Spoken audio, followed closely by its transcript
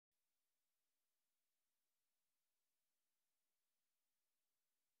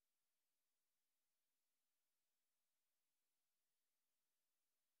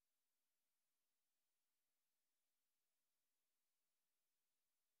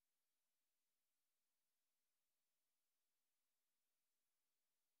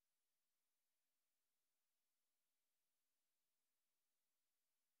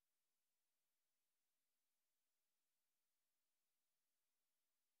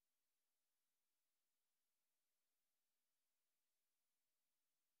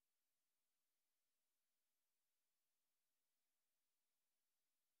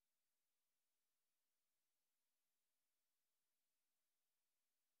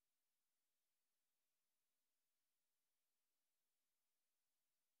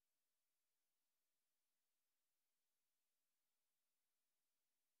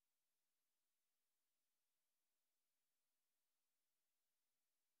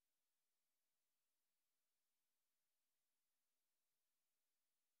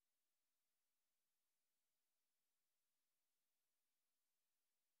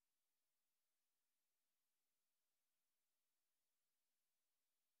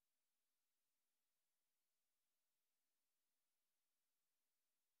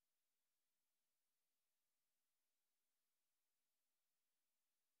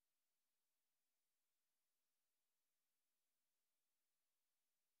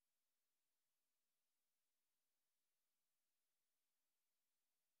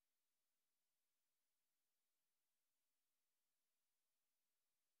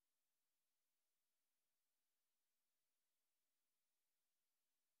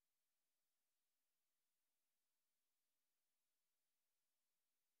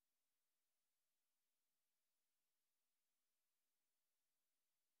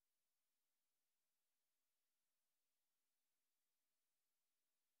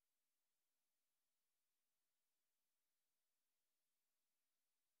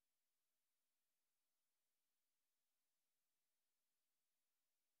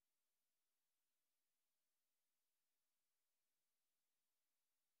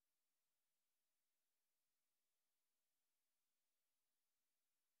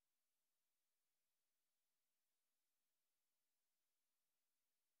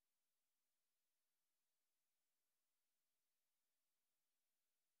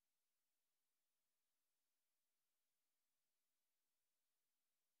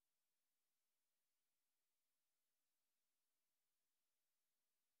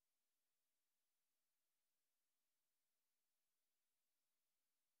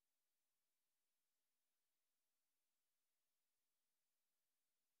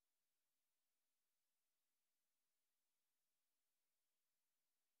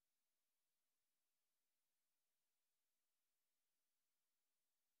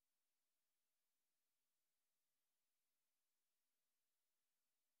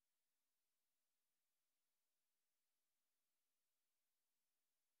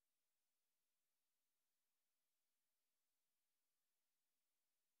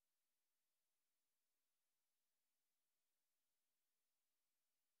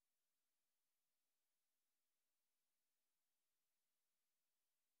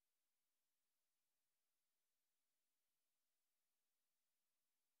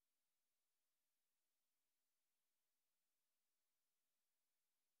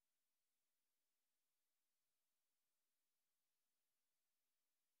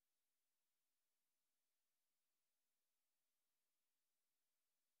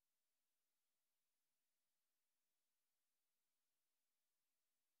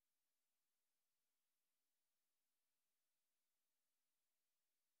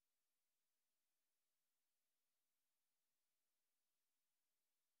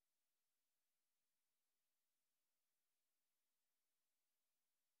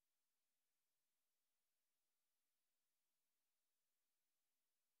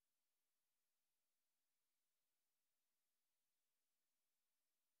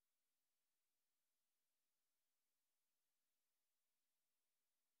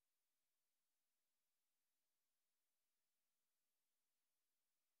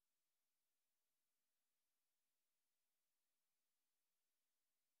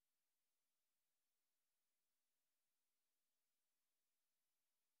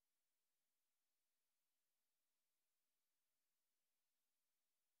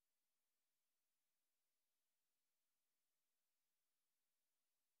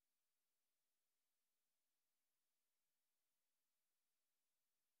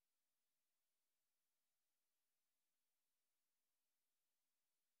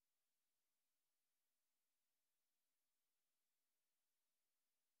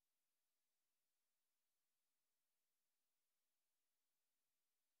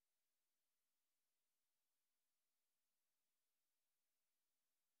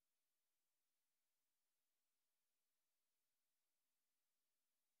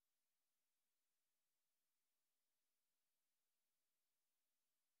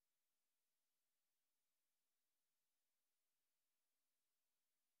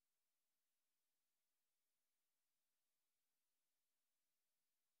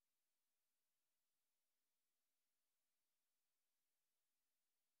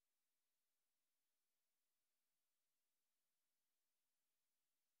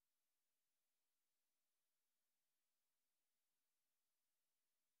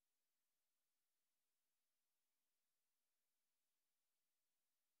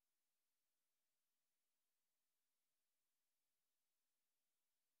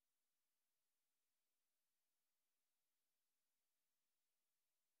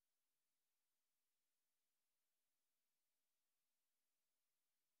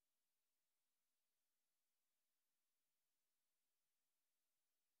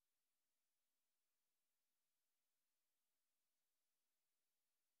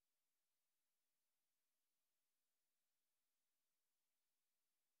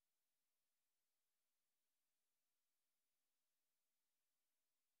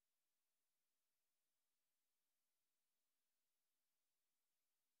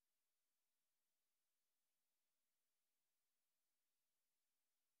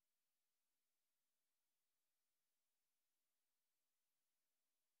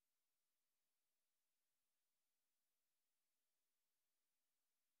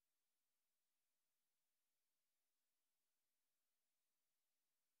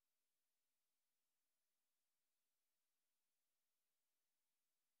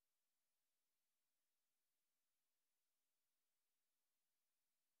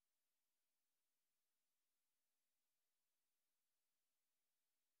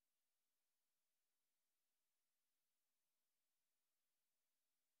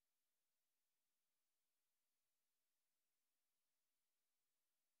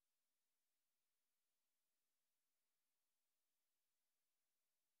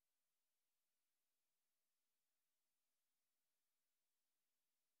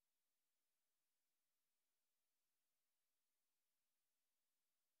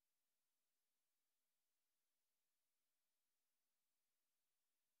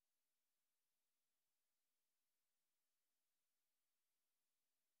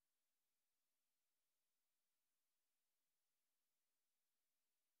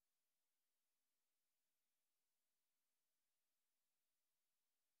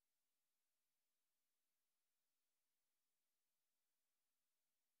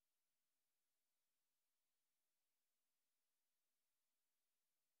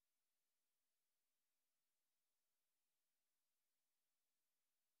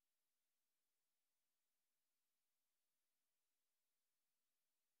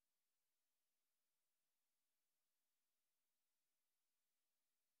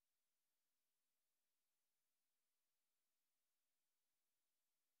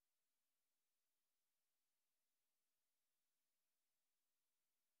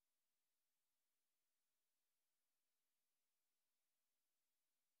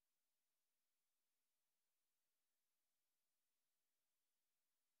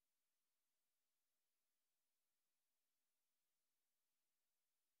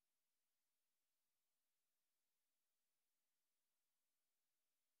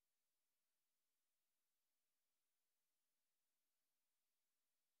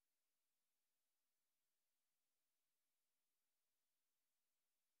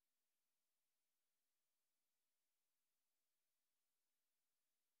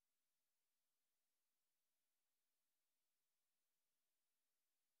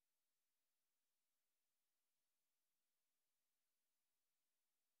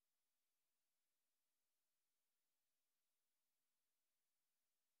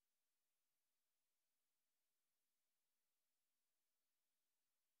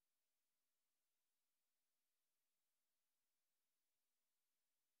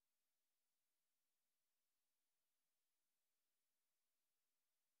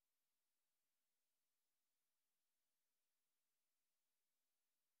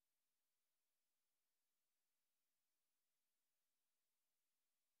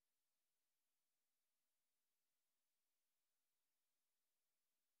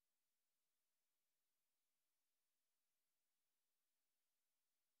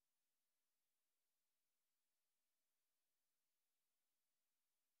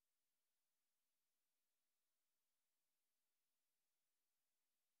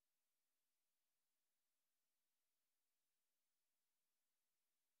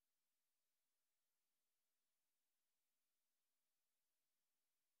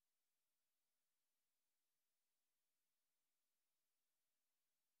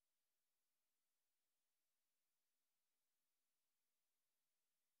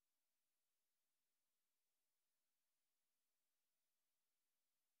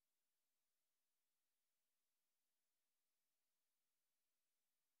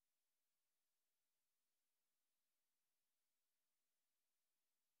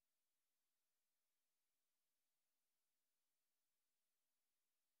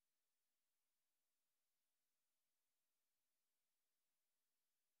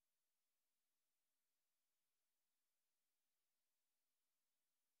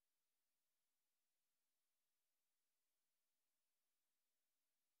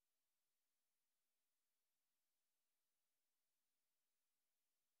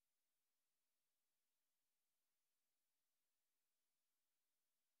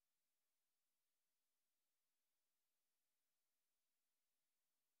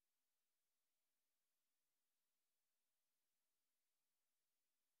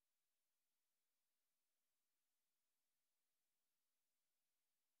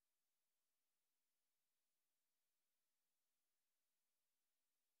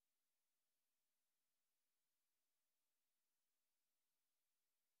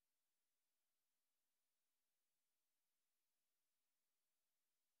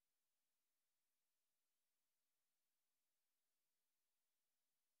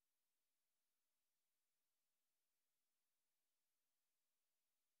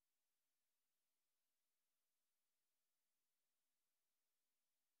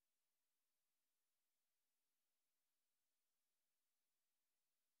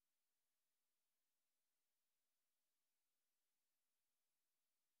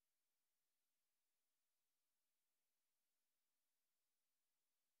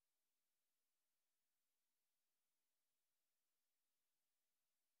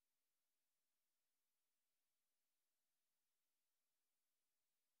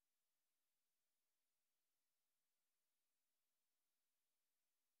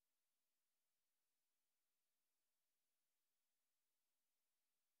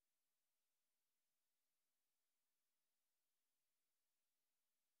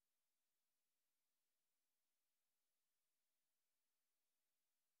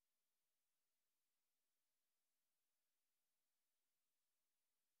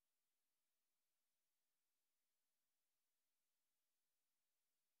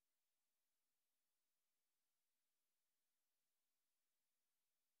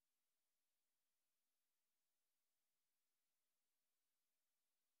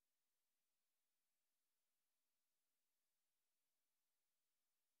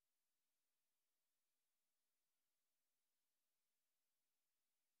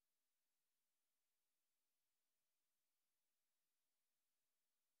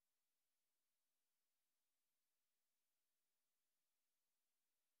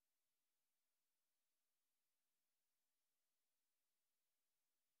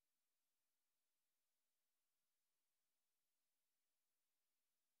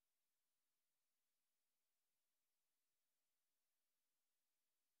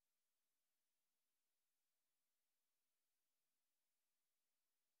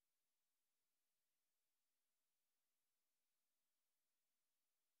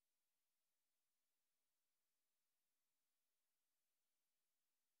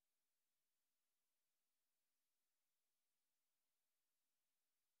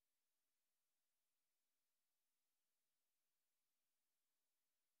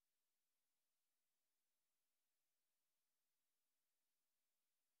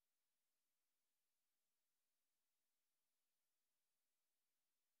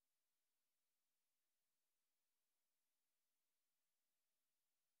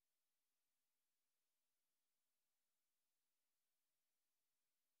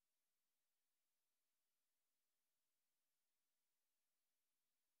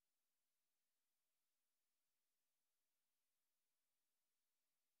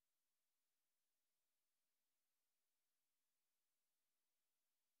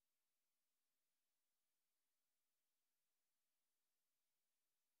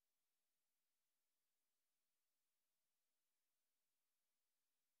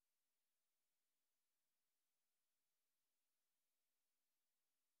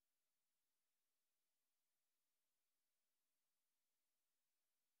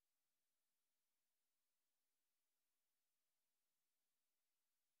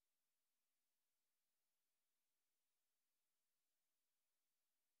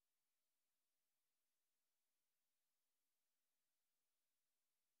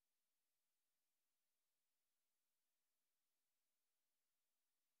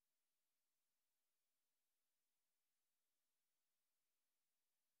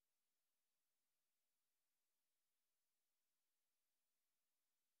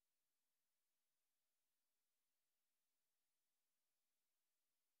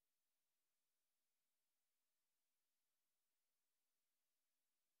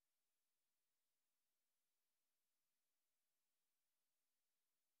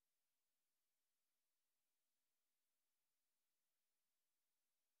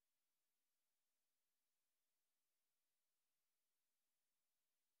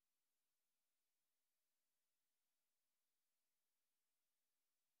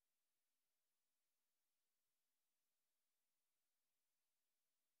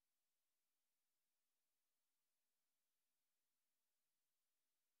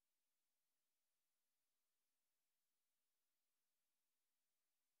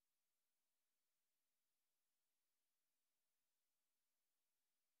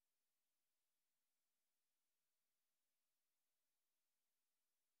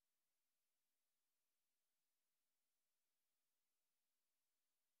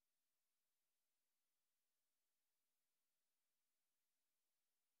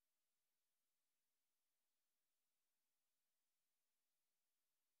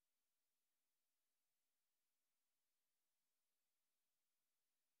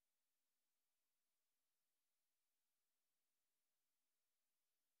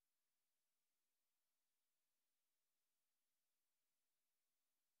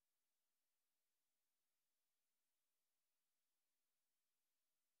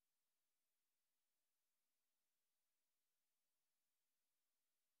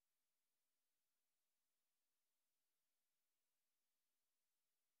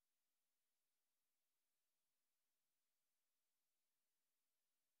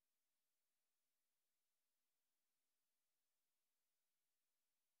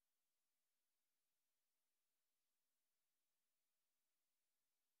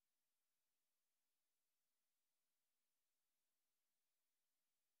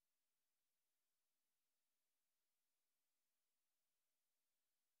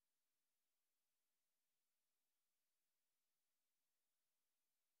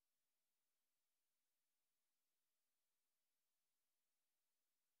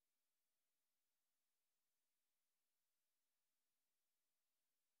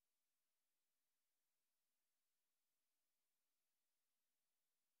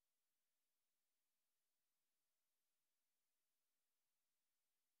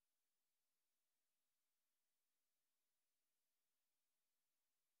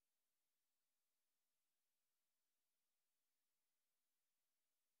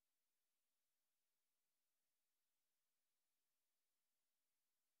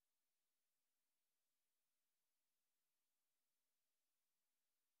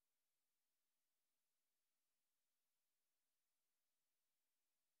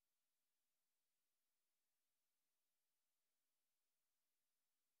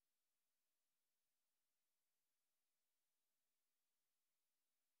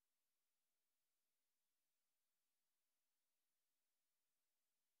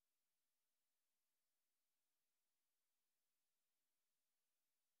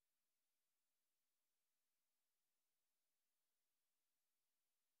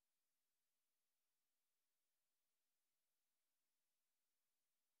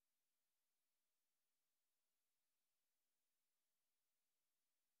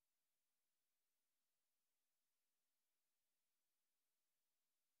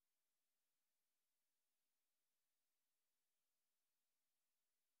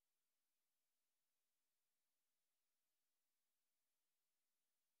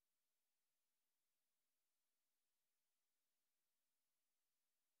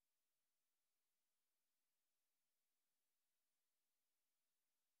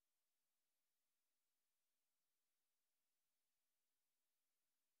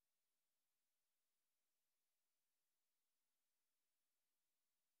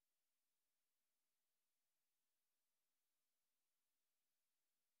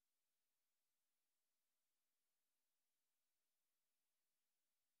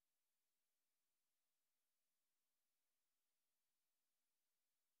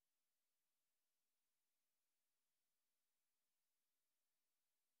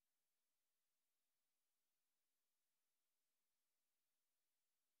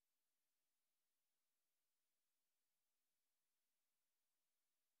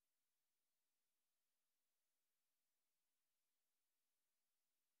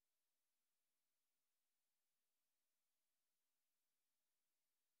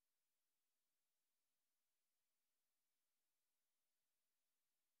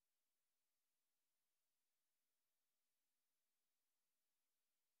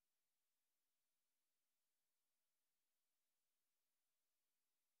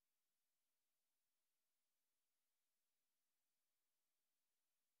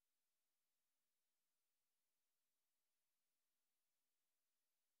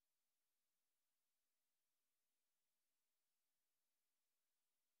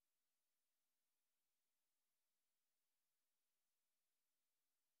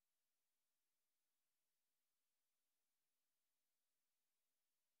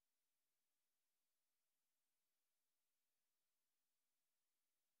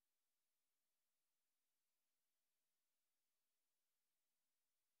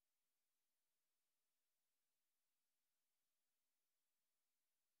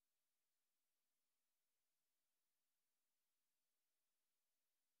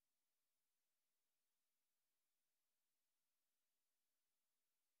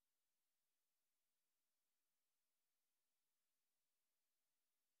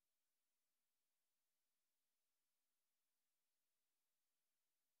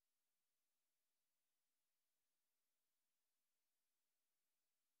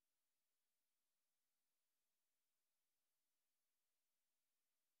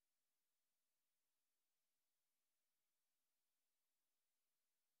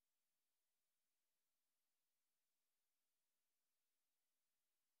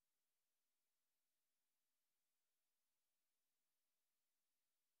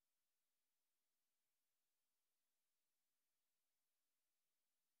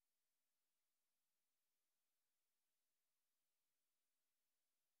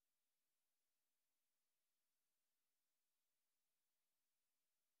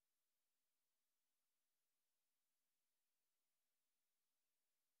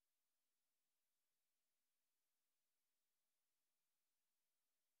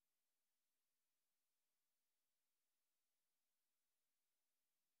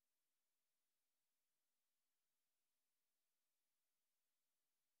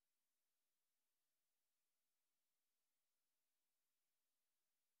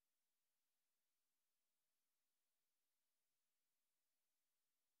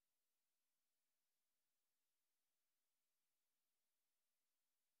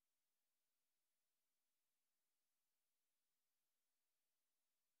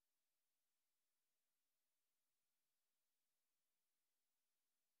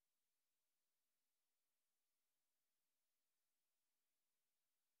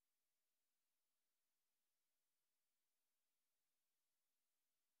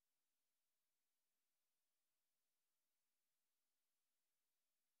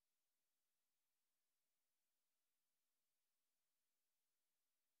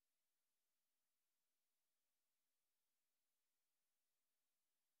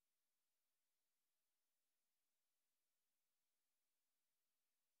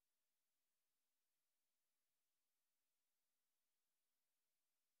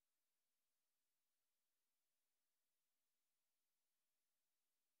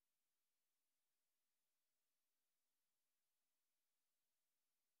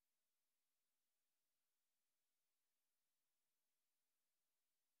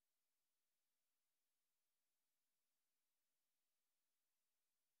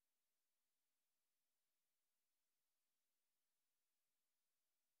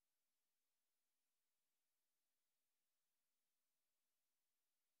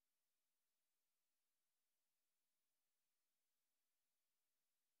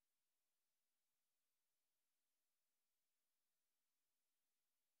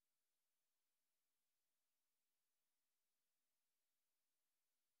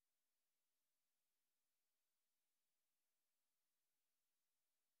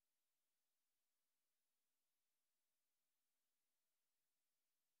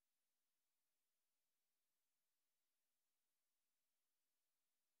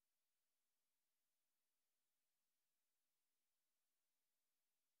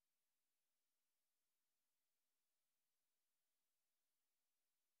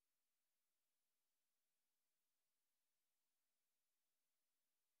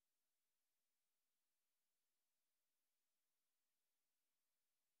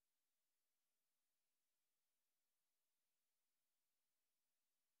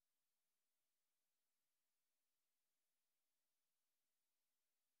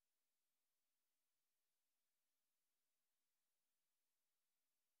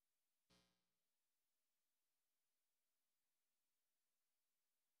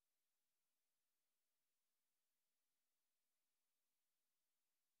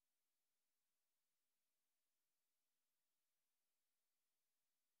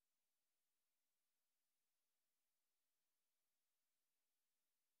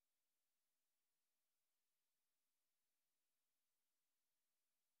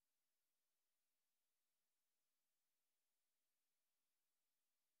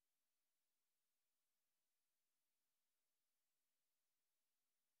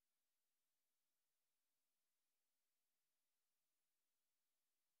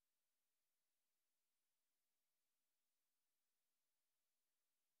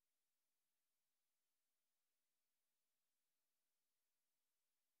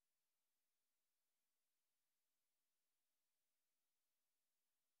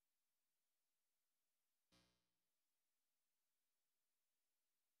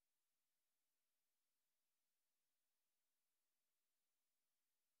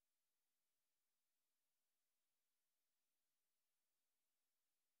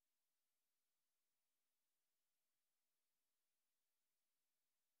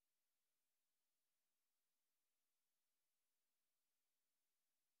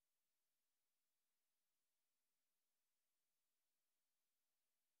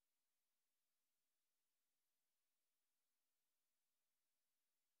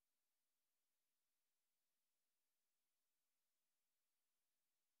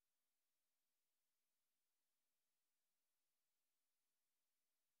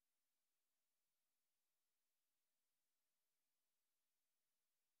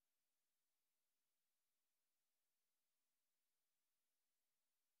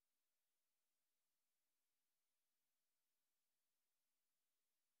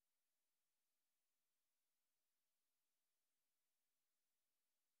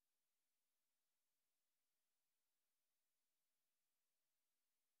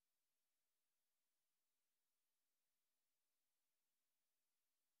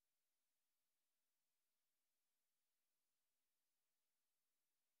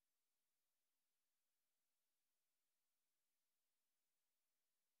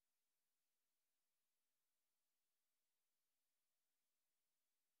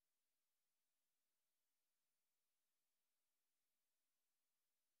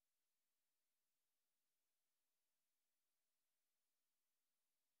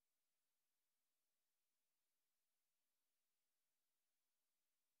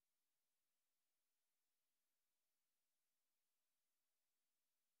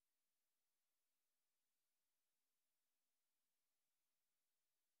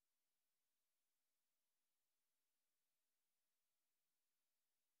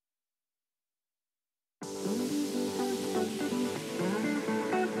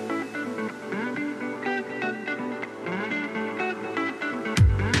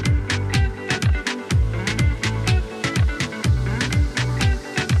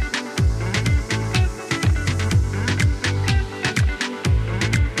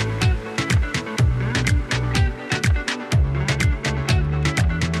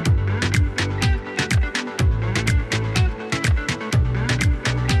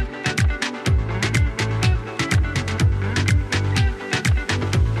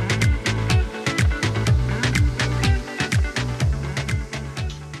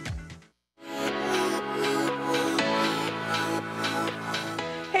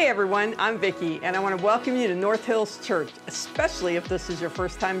everyone, I'm Vicki, and I want to welcome you to North Hills Church, especially if this is your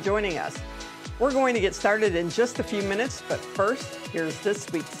first time joining us. We're going to get started in just a few minutes, but first, here's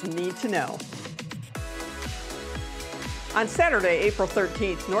this week's Need to Know. On Saturday, April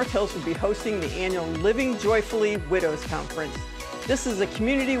 13th, North Hills will be hosting the annual Living Joyfully Widows Conference. This is a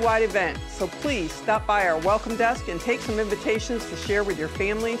community-wide event, so please stop by our welcome desk and take some invitations to share with your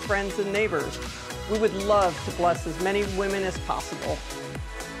family, friends, and neighbors. We would love to bless as many women as possible.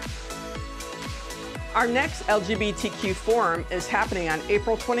 Our next LGBTQ forum is happening on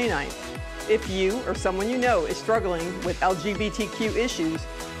April 29th. If you or someone you know is struggling with LGBTQ issues,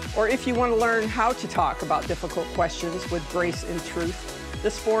 or if you want to learn how to talk about difficult questions with grace and truth,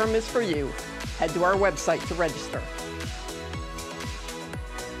 this forum is for you. Head to our website to register.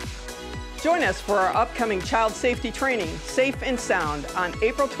 Join us for our upcoming child safety training, Safe and Sound, on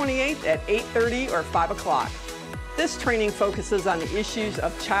April 28th at 8:30 or 5 o'clock. This training focuses on the issues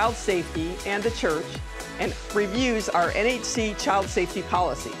of child safety and the church and reviews our NHC child safety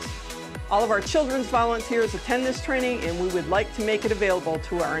policies. All of our children's volunteers attend this training, and we would like to make it available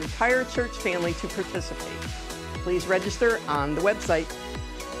to our entire church family to participate. Please register on the website.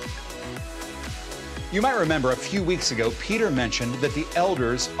 You might remember a few weeks ago, Peter mentioned that the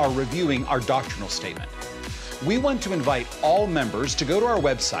elders are reviewing our doctrinal statement. We want to invite all members to go to our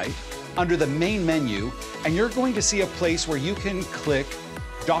website under the main menu, and you're going to see a place where you can click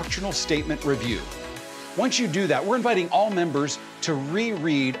Doctrinal Statement Review. Once you do that, we're inviting all members to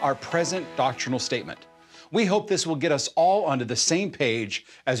reread our present doctrinal statement. We hope this will get us all onto the same page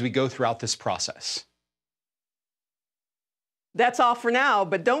as we go throughout this process. That's all for now,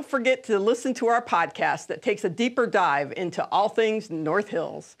 but don't forget to listen to our podcast that takes a deeper dive into all things North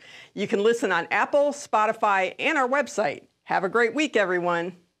Hills. You can listen on Apple, Spotify, and our website. Have a great week,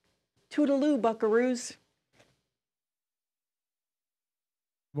 everyone. Toodaloo, buckaroos.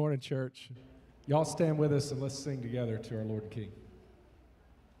 Good morning, church. Y'all stand with us and let's sing together to our Lord and King.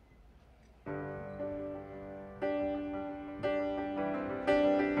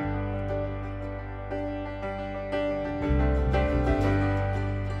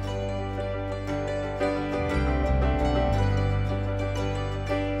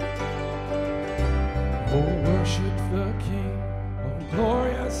 Worship the King, oh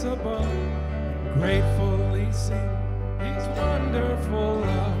glorious above, and gratefully sing His wonderful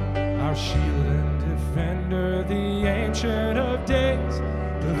love. Our shield and defender, the Ancient of Days,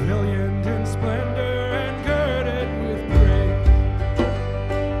 pavilioned in splendor and girded with praise.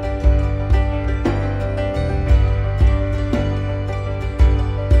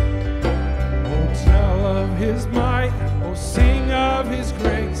 Oh, tell of His might, oh, sing of His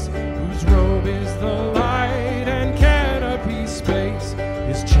grace, whose robe is the light and canopy space.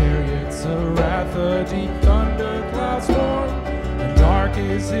 His chariots a wrath, a deep thunder clouds form, and dark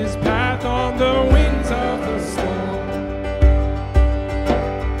is His path on the wings of the storm.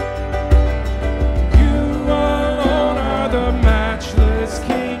 You alone are the matchless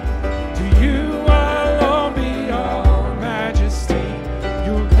King. To you alone be all majesty.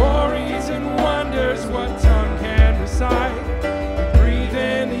 Your glories and wonders, what tongue can recite? You breathe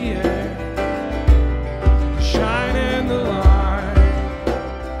in the air, you shine in the light.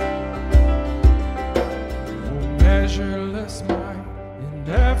 Oh, measureless might,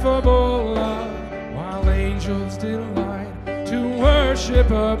 ineffable love, while angels delight to worship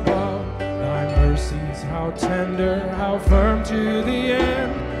above. Thy mercies, how tender, how firm to the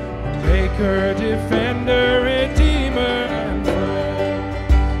end, a maker, defender, redeemer, and friend.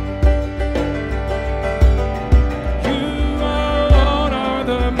 You alone are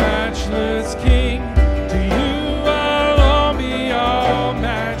the matchless King. To you alone be all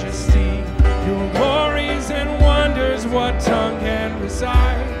majesty. Your glories and wonders, what tongue can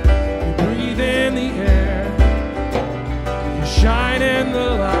recite? You breathe in the air, you shine in the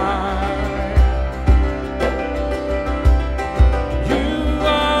light. You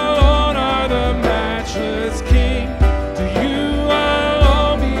alone are the matchless King. To you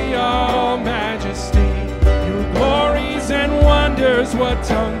alone be all majesty. Your glories and wonders, what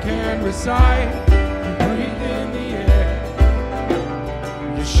tongue can recite? You breathe in the air,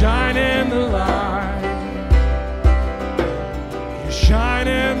 you shine in the light. You shine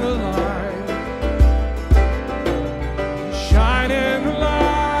in the light. You shine in the light.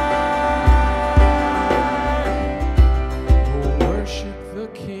 Oh, worship the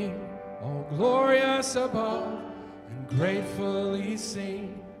King, all glorious above, and gratefully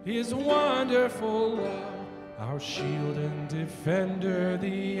sing His wonderful love. Our shield and defender,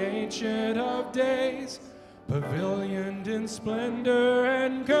 the Ancient of Days, pavilioned in splendor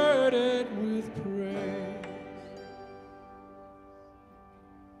and girded with praise.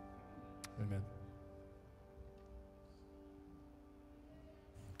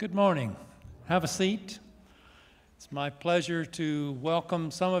 Good morning. Have a seat. It's my pleasure to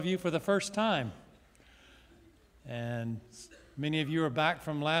welcome some of you for the first time. And many of you are back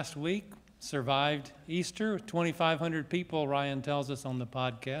from last week, survived Easter. 2,500 people, Ryan tells us on the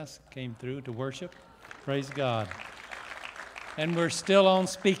podcast, came through to worship. Praise God. And we're still on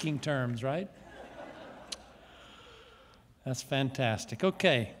speaking terms, right? That's fantastic.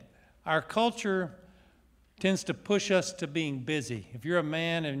 Okay, our culture tends to push us to being busy. If you're a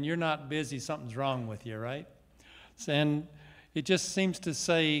man and you're not busy, something's wrong with you, right? And it just seems to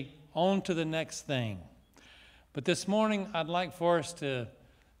say, on to the next thing. But this morning, I'd like for us to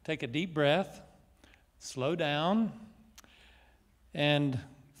take a deep breath, slow down, and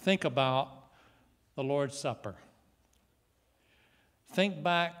think about the Lord's Supper. Think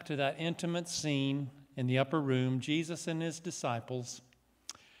back to that intimate scene in the upper room, Jesus and his disciples.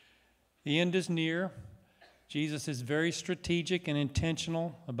 The end is near. Jesus is very strategic and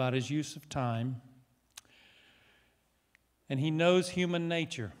intentional about his use of time. And he knows human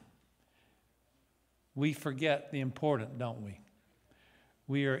nature. We forget the important, don't we?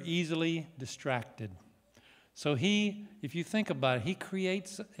 We are easily distracted. So if you think about it, he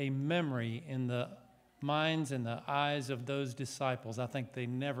creates a memory in the minds and the eyes of those disciples I think they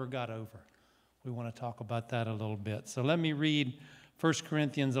never got over. We want to talk about that a little bit. So let me read 1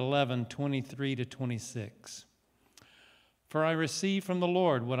 Corinthians 11, 23 to 26. For I received from the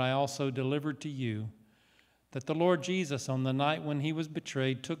Lord what I also delivered to you, that the Lord Jesus, on the night when he was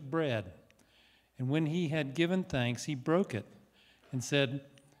betrayed, took bread. And when he had given thanks, he broke it and said,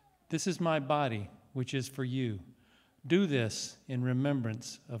 "This is my body, which is for you. Do this in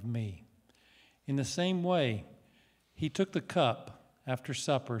remembrance of me." In the same way, he took the cup after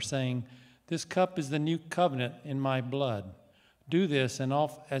supper, saying, "This cup is the new covenant in my blood. Do this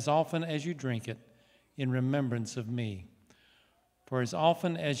as often as you drink it in remembrance of me. For as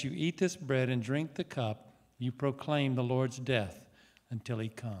often as you eat this bread and drink the cup, you proclaim the Lord's death until he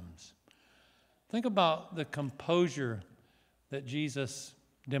comes." Think about the composure that Jesus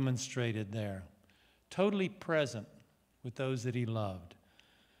demonstrated there. Totally present with those that he loved.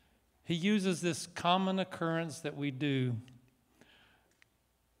 He uses this common occurrence that we do,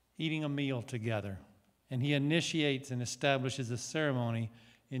 eating a meal together. And he initiates and establishes a ceremony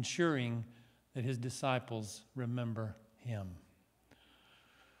ensuring that his disciples remember him.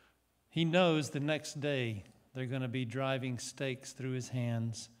 He knows the next day they're going to be driving stakes through his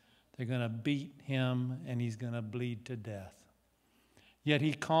hands. They're going to beat him and he's going to bleed to death. Yet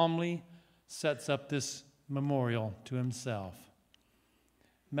he calmly sets up this memorial to himself.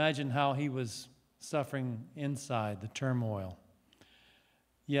 Imagine how he was suffering inside the turmoil.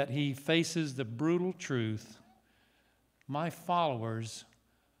 Yet he faces the brutal truth, my followers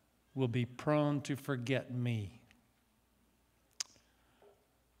will be prone to forget me.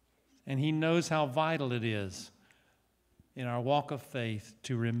 And he knows how vital it is in our walk of faith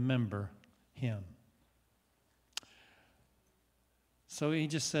to remember him. So he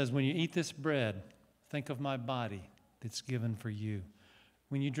just says, when you eat this bread, think of my body that's given for you.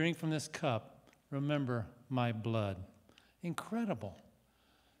 When you drink from this cup, remember my blood. Incredible.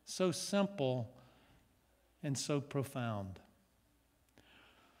 So simple and so profound.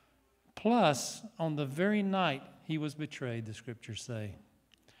 Plus, on the very night he was betrayed, the scriptures say,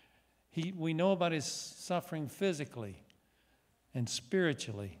 we know about his suffering physically and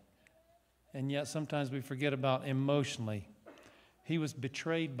spiritually, and yet sometimes we forget about emotionally. He was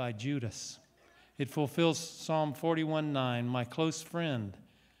betrayed by Judas. It fulfills Psalm 41:9, my close friend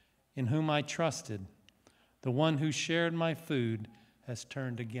in whom I trusted, the one who shared my food, has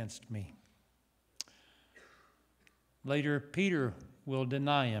turned against me. Later, Peter will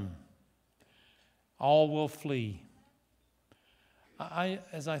deny him. All will flee.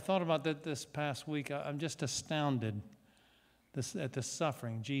 As I thought about that this past week, I'm just astounded at the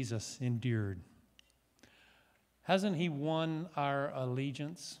suffering Jesus endured. Hasn't he won our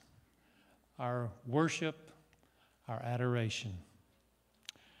allegiance, our worship, our adoration?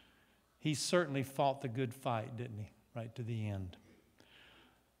 He certainly fought the good fight, didn't he? Right to the end.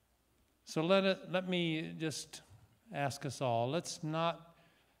 So let me just ask us all, let's not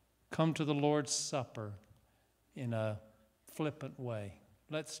come to the Lord's Supper in a flippant way.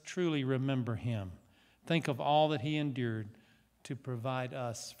 Let's truly remember him. Think of all that he endured to provide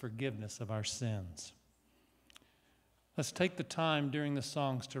us forgiveness of our sins. Let's take the time during the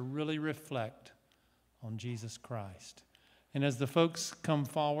songs to really reflect on Jesus Christ. And as the folks come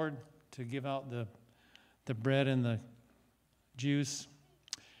forward to give out the bread and the juice,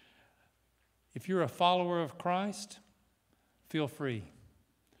 if you're a follower of Christ, feel free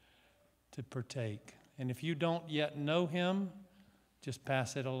to partake. And if you don't yet know him, just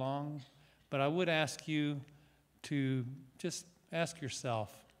pass it along. But I would ask you to just ask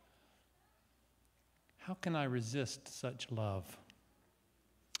yourself, how can I resist such love?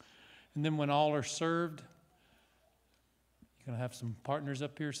 And then when all are served, you're going to have some partners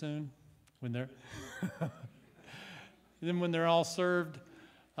up here soon. When they're then when they're all served,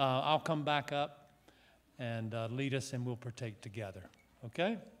 I'll come back up and lead us, and we'll partake together.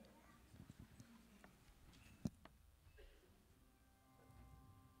 Okay?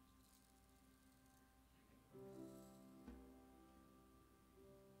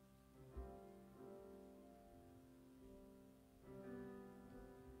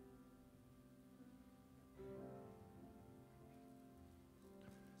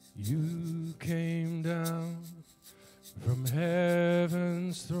 You came down from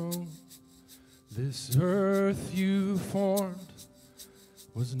heaven's throne. This earth you formed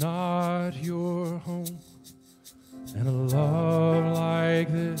was not your home. And a love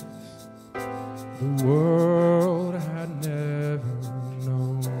like this the world had never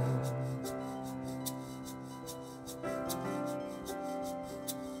known.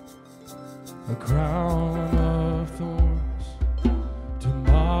 A crown of thorns to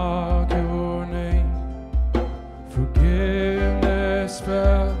mock your name. Forgiveness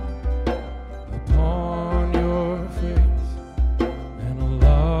fell upon your face, and a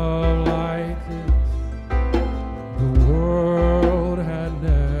love like this the world had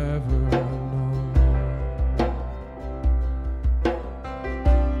never known.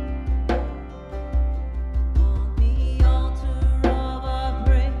 On the altar of our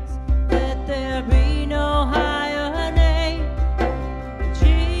praise, let there be no higher name.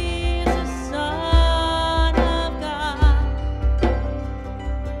 Jesus, Son of God, you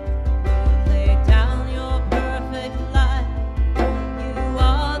laid down your perfect life. You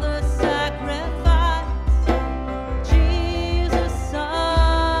are the sacrifice. Jesus,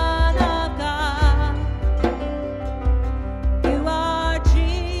 Son of God, you are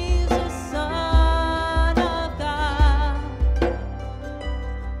Jesus, Son of God.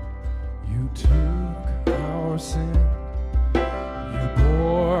 You took our sin, you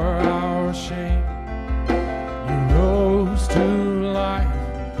bore our shame, you rose to life,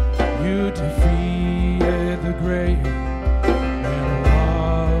 you defeated the grave, and a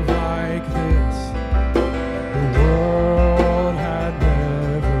love like this the world had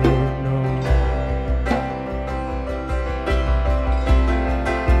never known.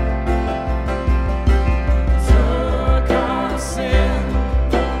 Took our sin,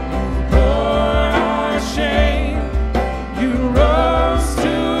 you bore our shame, you rose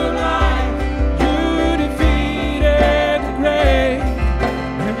to life, you defeated the grave,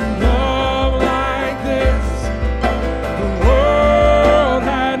 and a love like this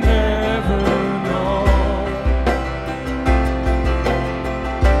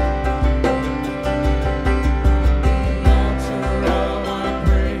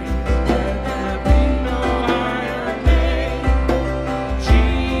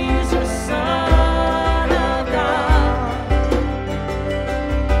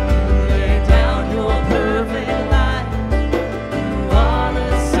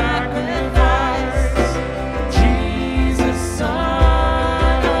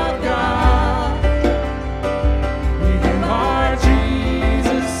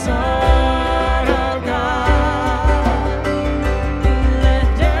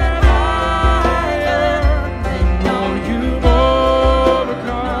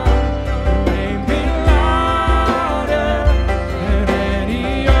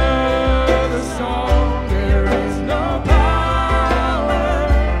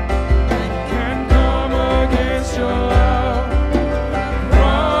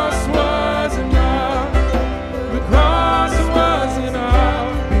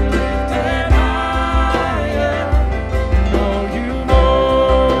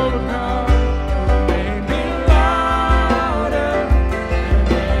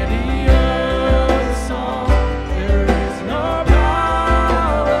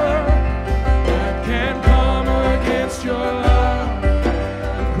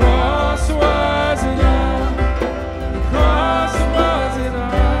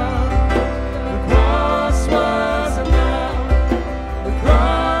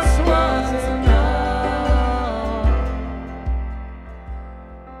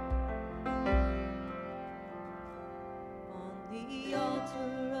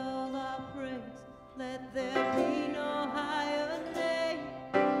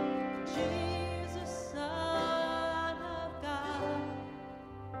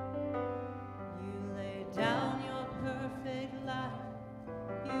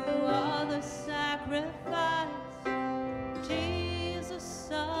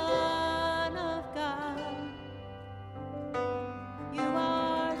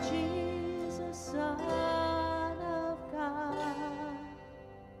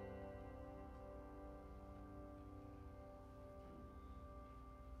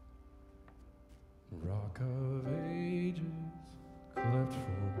of ages, cleft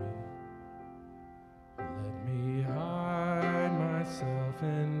for me. Let me hide myself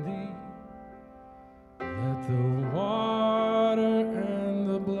in thee. Let the water and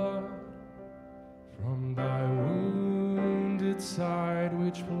the blood from thy wounded side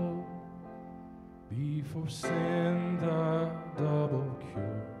which flow be for sin the double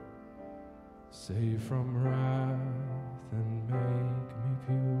cure. Save from wrath and make me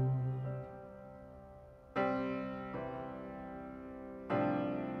pure.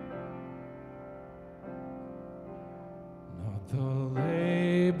 Not the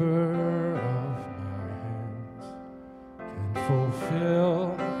labor of my hands can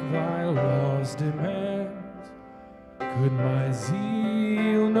fulfill thy law's demands. Could my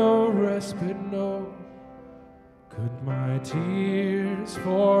zeal no respite know? Could my tears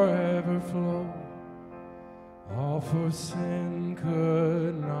forever flow? All for sin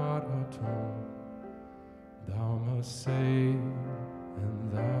could not atone. Thou must save,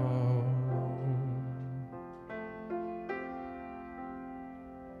 and thou alone.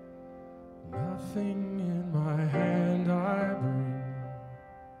 Nothing in my hand I bring,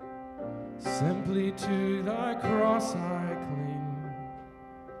 simply to thy cross I cling.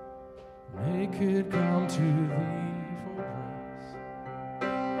 Naked come to thee for grace.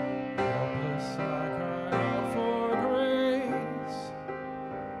 Helpless I cry out for grace.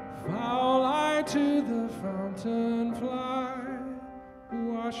 Foul I to the fountain fly.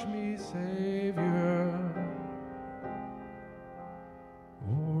 Wash me, Savior,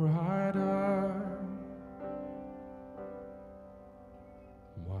 or I die.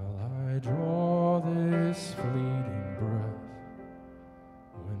 While I draw this fleeting breath,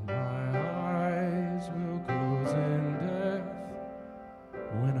 when my eyes will close in death,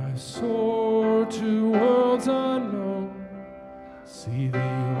 when I soar to worlds unknown, see thee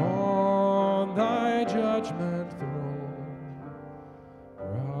on thy judgment throne.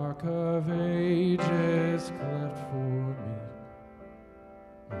 Rock of ages cleft for me,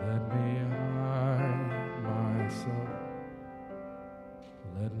 let me hide myself.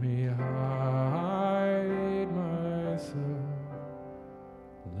 Let me hide myself.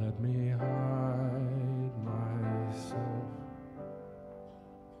 Let me hide myself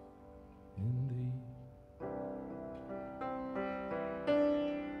in thee.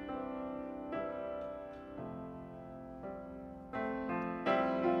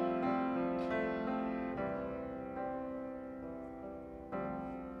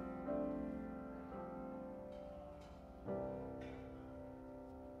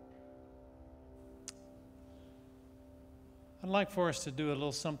 I'd like for us to do a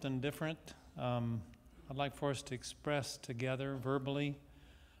little something different. I'd like for us to express together verbally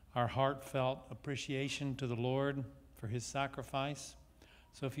our heartfelt appreciation to the Lord for his sacrifice.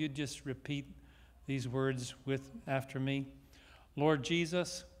 So if you'd just repeat these words after me. Lord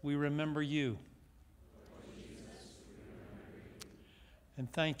Jesus, we remember you.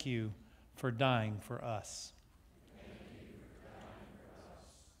 And thank you for dying for us.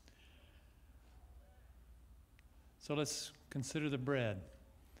 So let's consider the bread,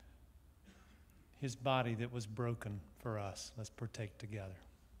 his body that was broken for us. Let's partake together.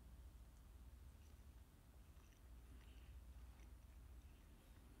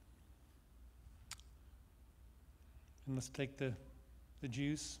 And let's take the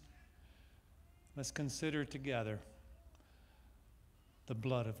juice. Let's consider together the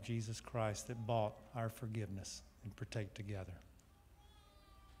blood of Jesus Christ that bought our forgiveness, and partake together.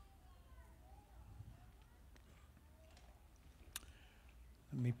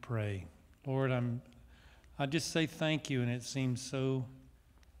 Let me pray. Lord, I just say thank you, and it seems so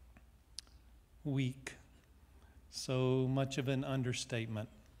weak, so much of an understatement.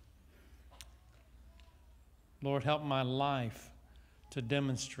 Lord, help my life to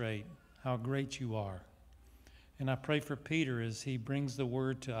demonstrate how great you are. And I pray for Peter as he brings the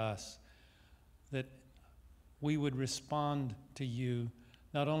word to us, that we would respond to you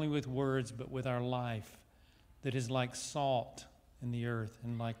not only with words but with our life that is like salt in the earth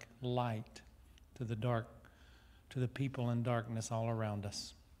and like light to the people in darkness all around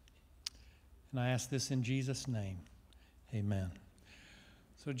us. And I ask this in Jesus' name. Amen.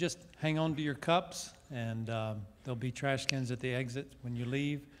 So just hang on to your cups, and there'll be trash cans at the exit when you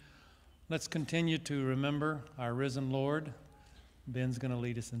leave. Let's continue to remember our risen Lord. Ben's going to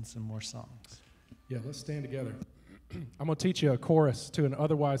lead us in some more songs. Yeah, let's stand together. I'm going to teach you a chorus to an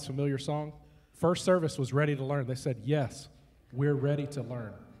otherwise familiar song. First service was ready to learn. They said, yes, we're ready to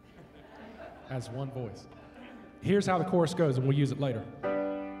learn, as one voice. Here's how the chorus goes, and we'll use it later.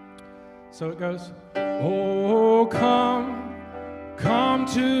 So it goes, oh, come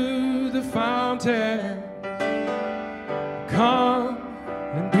to the fountain. come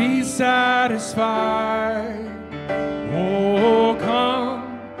and be satisfied. Oh,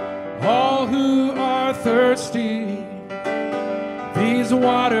 come, all who are thirsty. These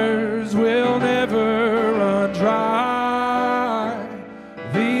waters will never run dry.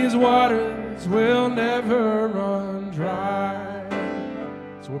 These waters will never run dry.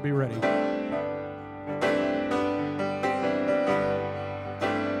 So we'll be ready.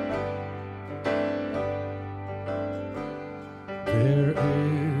 There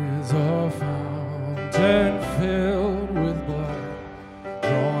is a fountain filled with blood,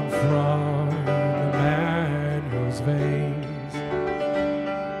 drawn from Emmanuel's veins,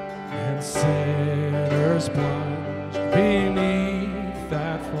 and sinners plunged beneath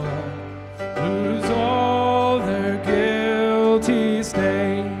that flood lose all their guilty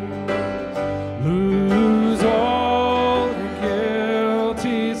stains, lose all their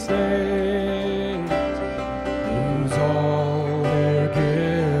guilty stains, lose all their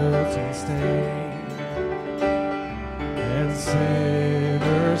guilty stains, and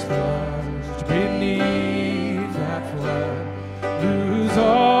sinners plunged beneath that flood lose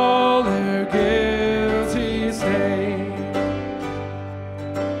all their guilty stains.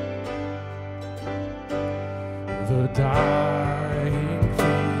 The dying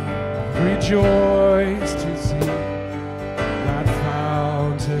thief rejoiced to see that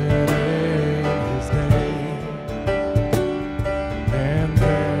fountain in his name, and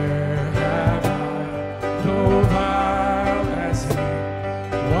there have I no vile as he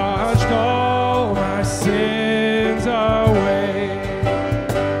washed all my sins away,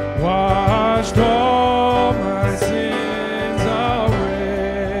 washed all my sins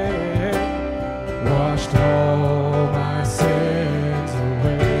away, washed all my sins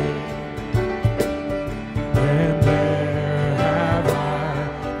away. And there have I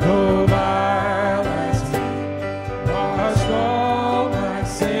no vile as he washed all my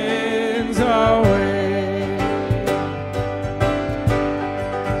sins away.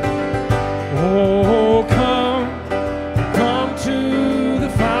 Oh, come, come to the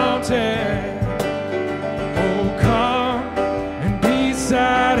fountain. Oh, come and be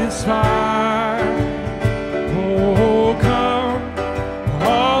satisfied. Oh, come,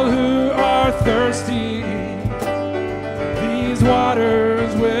 all who are thirsty. These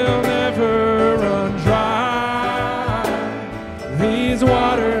waters will never run dry. These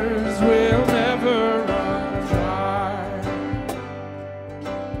waters will never run dry.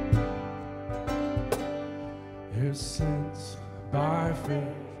 Ever since by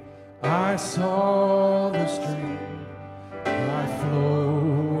faith I saw the stream, thy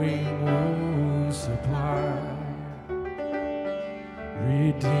flowing wounds supply,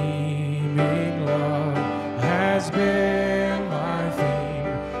 redeeming love has been my theme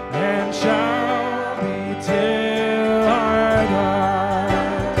and shall be till I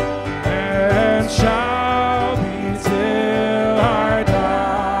die, and shall be till I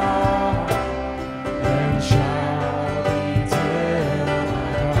die, and shall be till I die.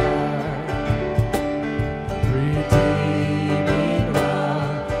 Redeeming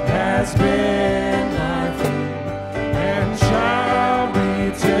love has been my theme and shall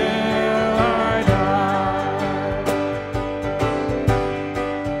be till I die.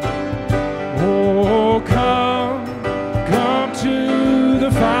 Oh, come, come to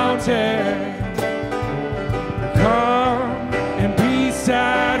the fountain. Come and be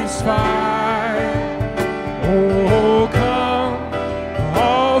satisfied. Oh, come,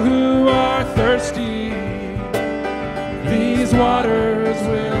 all who are thirsty. These waters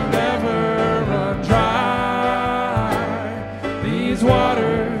will never run dry. These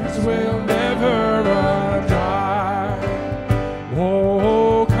waters will never run dry.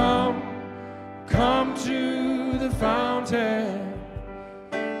 Oh, come, come to the fountain.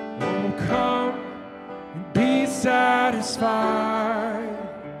 Oh, come and be satisfied.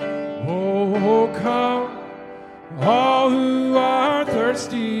 Oh, come, all who are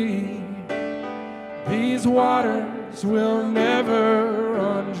thirsty. These waters will never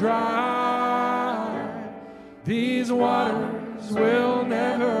run dry. These waters will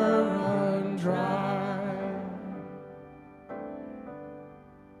never run dry.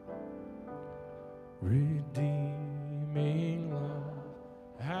 Redeeming love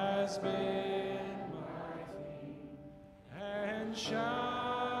has been my theme and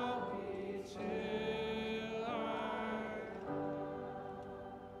shall be till I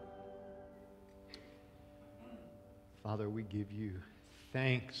Father, we give you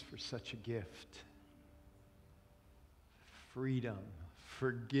thanks for such a gift. Freedom,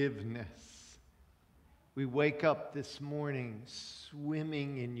 forgiveness. We wake up this morning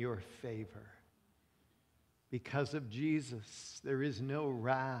swimming in your favor. Because of Jesus, there is no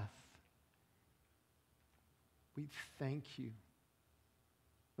wrath. We thank you.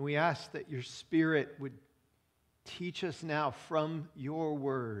 And we ask that your Spirit would teach us now from your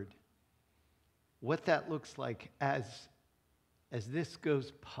word what that looks like as this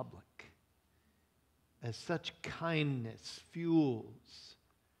goes public, as such kindness fuels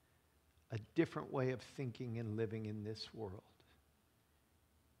a different way of thinking and living in this world.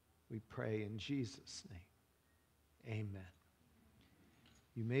 We pray in Jesus' name. Amen.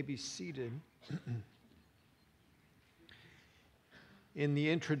 You may be seated. In the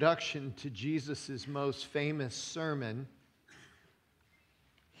introduction to Jesus' most famous sermon,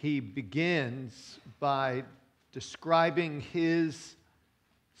 he begins by describing his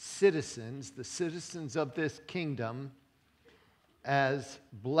citizens, the citizens of this kingdom, as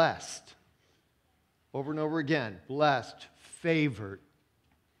blessed. Over and over again, blessed, favored.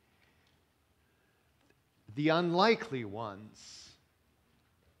 The unlikely ones,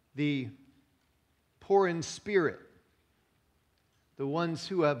 the poor in spirit, the ones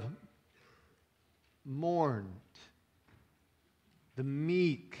who have mourned, the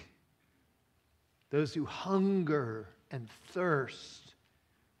meek, those who hunger and thirst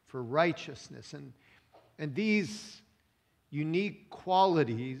for righteousness. And these unique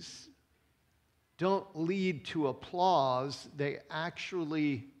qualities don't lead to applause, they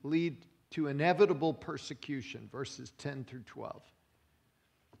actually lead to inevitable persecution, verses 10 through 12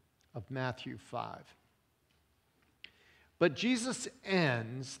 of Matthew 5. But Jesus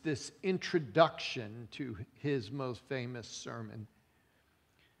ends this introduction to his most famous sermon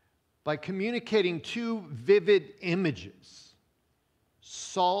by communicating two vivid images,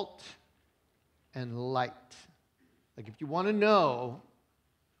 salt and light. Like if you want to know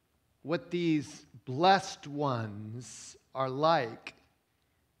what these blessed ones are like,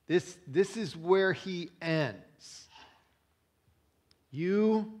 this is where he ends.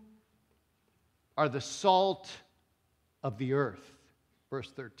 You are the salt of the earth,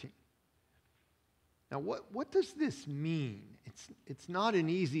 verse 13. Now, what does this mean? It's not an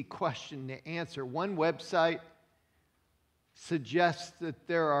easy question to answer. One website suggests that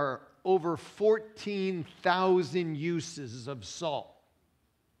there are over 14,000 uses of salt.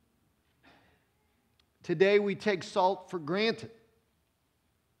 Today, we take salt for granted.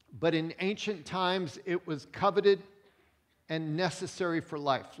 But in ancient times, it was coveted and necessary for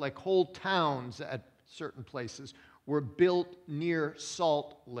life. Like whole towns at certain places were built near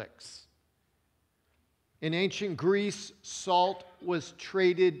salt licks. In ancient Greece, salt was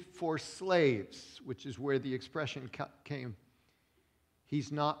traded for slaves, which is where the expression came.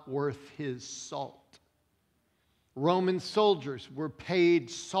 He's not worth his salt. Roman soldiers were paid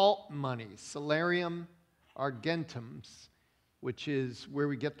salt money, salarium argentum, which is where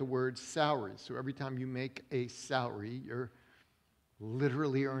we get the word salary. So every time you make a salary, you're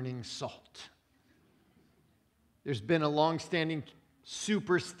literally earning salt. There's been a long-standing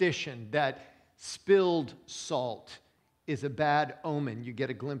superstition that spilled salt is a bad omen. You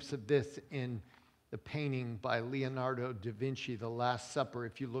get a glimpse of this in the painting by Leonardo da Vinci, The Last Supper.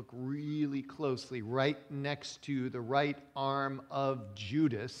 If you look really closely, right next to the right arm of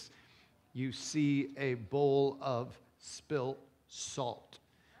Judas, you see a bowl of spilt salt.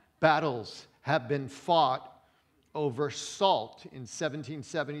 Battles have been fought over salt. In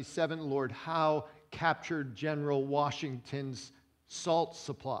 1777, Lord Howe captured General Washington's salt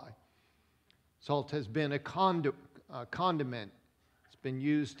supply. Salt has been a condiment. It's been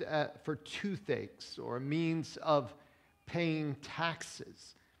used for toothaches or a means of paying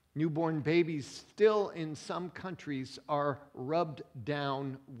taxes. Newborn babies still in some countries are rubbed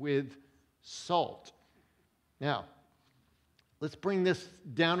down with salt. Now, let's bring this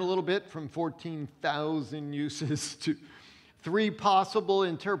down a little bit from 14,000 uses to 3 possible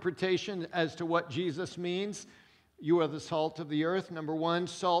interpretations as to what Jesus means. You are the salt of the earth. Number 1,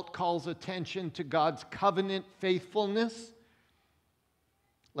 salt calls attention to God's covenant faithfulness.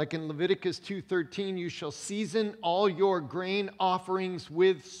 Like in Leviticus 2:13, you shall season all your grain offerings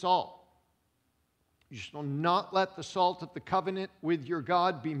with salt. You shall not let the salt of the covenant with your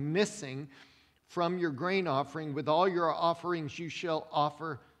God be missing from your grain offering. With all your offerings you shall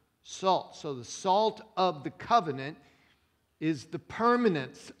offer salt. So the salt of the covenant is the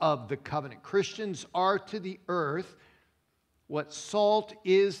permanence of the covenant. Christians are to the earth what salt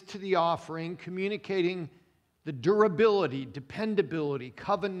is to the offering, communicating the durability, dependability,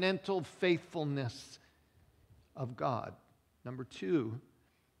 covenantal faithfulness of God. Number 2,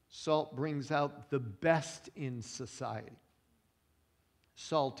 salt brings out the best in society.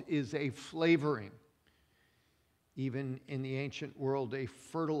 Salt is a flavoring, even in the ancient world, a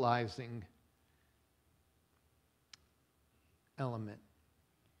fertilizing element.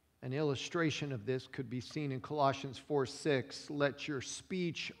 An illustration of this could be seen in Colossians 4:6. Let your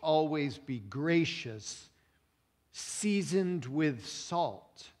speech always be gracious, seasoned with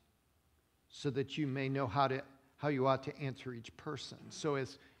salt, so that you may know how you ought to answer each person. So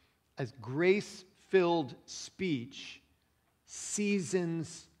as grace-filled speech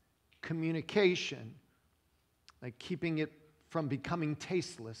seasons communication, like keeping it from becoming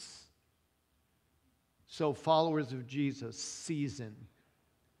tasteless, so followers of Jesus season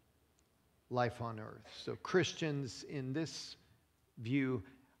life on earth. So Christians in this view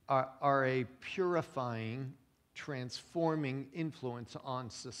are a purifying, transforming influence on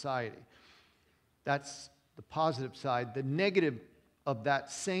society. That's the positive side. The negative of that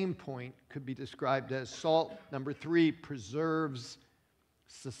same point could be described as salt, number 3, preserves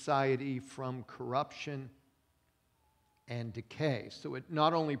society from corruption and decay. So it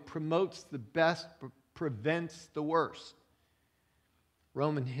not only promotes the best, but prevents the worst.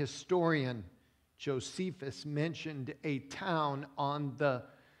 Roman historian Josephus mentioned a town on the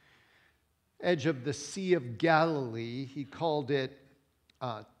edge of the Sea of Galilee. He called it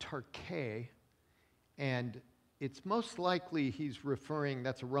Tarche, and it's most likely he's referring,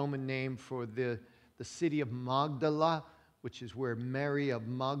 that's a Roman name for the city of Magdala, which is where Mary of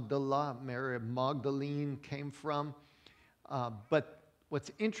Magdalene came from. But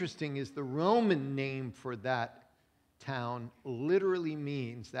what's interesting is the Roman name for that town literally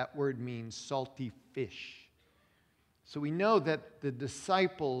means, that word means salty fish. So we know that the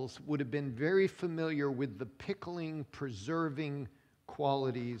disciples would have been very familiar with the pickling, preserving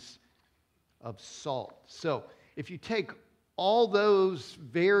qualities of salt. So if you take all those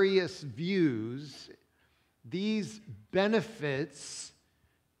various views, these benefits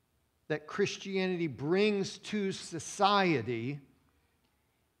that Christianity brings to society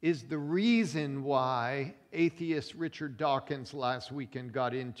is the reason why atheist Richard Dawkins last weekend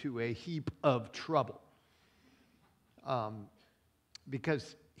got into a heap of trouble.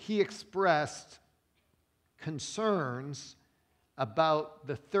 Because he expressed concerns about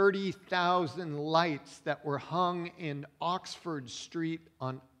the 30,000 lights that were hung in Oxford Street,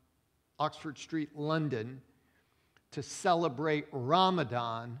 London, to celebrate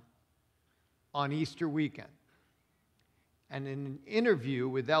Ramadan on Easter weekend. And in an interview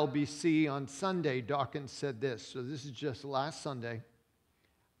with LBC on Sunday, Dawkins said this. So this is just last Sunday.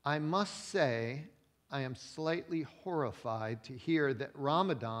 I must say, I am slightly horrified to hear that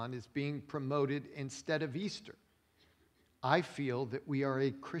Ramadan is being promoted instead of Easter. I feel that we are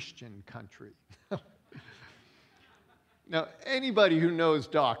a Christian country. Now, anybody who knows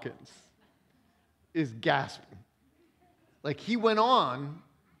Dawkins is gasping. Like, he went on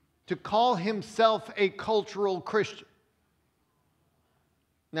to call himself a cultural Christian.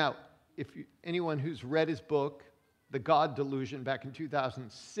 Now, if anyone who's read his book, The God Delusion, back in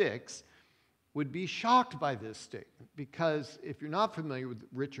 2006, would be shocked by this statement, because if you're not familiar with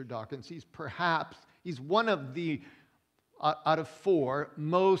Richard Dawkins, he's one of the, out of 4,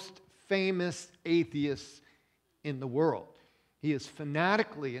 most famous atheists in the world. He is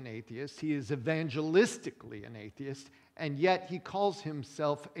fanatically an atheist, he is evangelistically an atheist, and yet he calls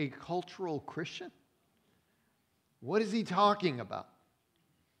himself a cultural Christian. What is he talking about?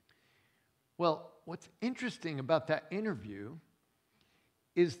 Well, what's interesting about that interview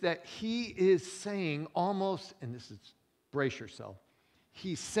is that he is saying almost, and this is, brace yourself,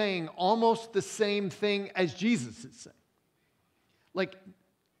 he's saying almost the same thing as Jesus is saying. Like,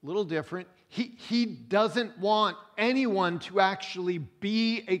 a little different. He doesn't want anyone to actually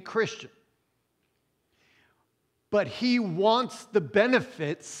be a Christian, but he wants the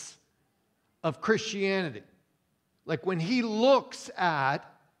benefits of Christianity. Like, when he looks at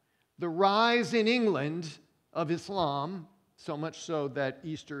the rise in England of Islam, so much so that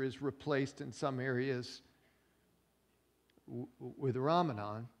Easter is replaced in some areas with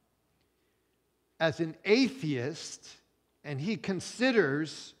Ramadan, as an atheist, and he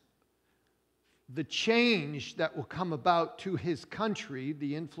considers the change that will come about to his country,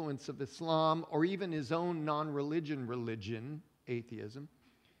 the influence of Islam, or even his own non-religion religion, atheism,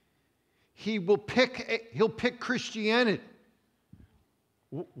 he'll pick Christianity.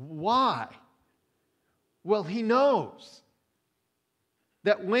 Why? Well, he knows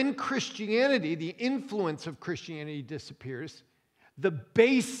that when Christianity, the influence of Christianity disappears, the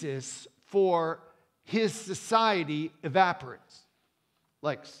basis for his society evaporates.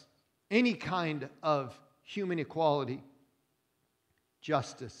 Like any kind of human equality,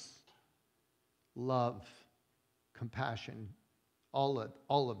 justice, love, compassion, all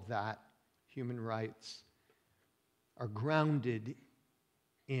of that, human rights, are grounded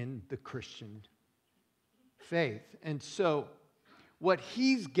in the Christian faith. And so what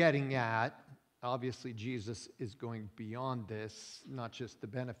he's getting at, obviously Jesus is going beyond this, not just the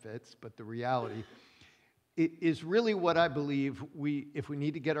benefits, but the reality. It is really what I believe if we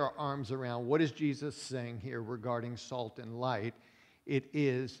need to get our arms around, what is Jesus saying here regarding salt and light? It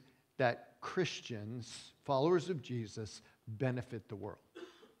is that Christians, followers of Jesus, benefit the world.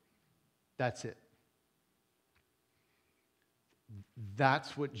 That's it.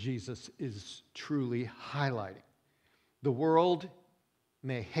 That's what Jesus is truly highlighting. The world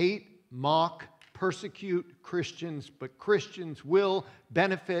may hate, mock, persecute Christians, but Christians will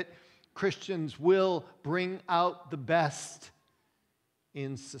benefit. Christians will bring out the best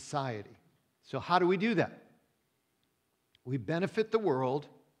in society. So how do we do that? We benefit the world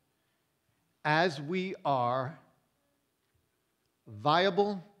as we are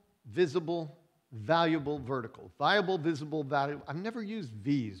viable, visible, valuable, vertical. Viable, visible, valuable. I've never used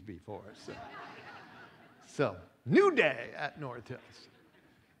V's before. So new day at North Hills.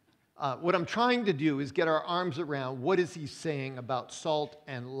 What I'm trying to do is get our arms around what is he saying about salt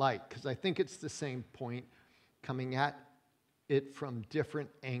and light, because I think it's the same point coming at it from different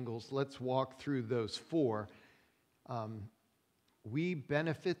angles. Let's walk through those four. We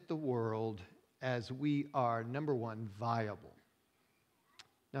benefit the world as we are, number one, viable.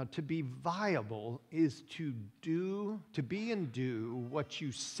 Now, to be viable is to be and do what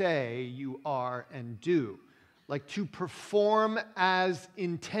you say you are and do. Like to perform as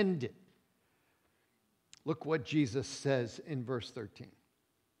intended. Look what Jesus says in verse 13.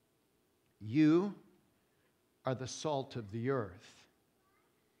 You are the salt of the earth.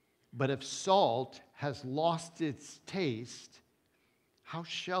 But if salt has lost its taste, how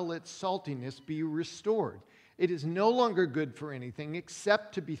shall its saltiness be restored? It is no longer good for anything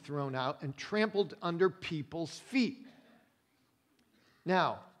except to be thrown out and trampled under people's feet.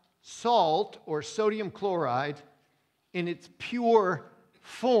 Now, salt, or sodium chloride, in its pure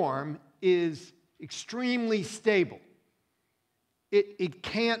form is extremely stable. It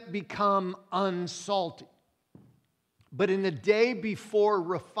can't become unsalty. But in the day before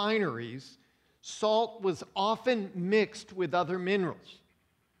refineries, salt was often mixed with other minerals,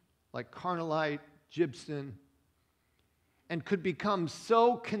 like carnallite, gypsum, and could become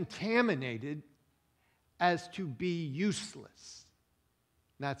so contaminated as to be useless.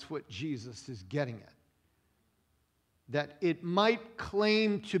 That's what Jesus is getting at. That it might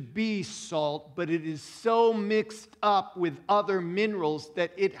claim to be salt, but it is so mixed up with other minerals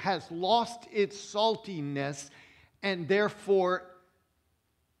that it has lost its saltiness and therefore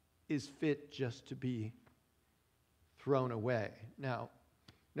is fit just to be thrown away. Now,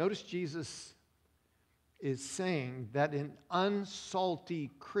 notice Jesus is saying that an unsalty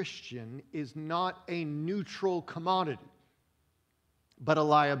Christian is not a neutral commodity, but a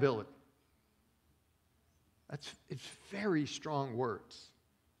liability. It's very strong words.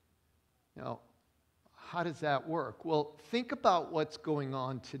 Now, how does that work? Well, think about what's going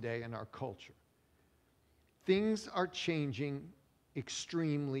on today in our culture. Things are changing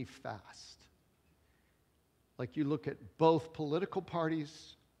extremely fast. Like you look at both political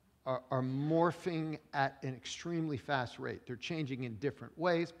parties are morphing at an extremely fast rate. They're changing in different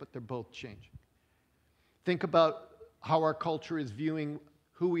ways, but they're both changing. Think about how our culture is viewing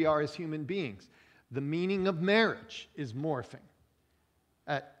who we are as human beings. The meaning of marriage is morphing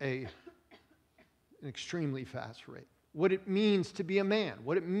at an extremely fast rate. What it means to be a man,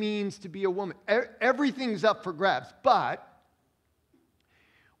 what it means to be a woman, everything's up for grabs. But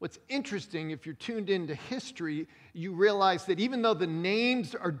what's interesting, if you're tuned into history, you realize that even though the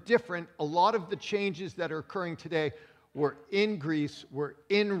names are different, a lot of the changes that are occurring today were in Greece, were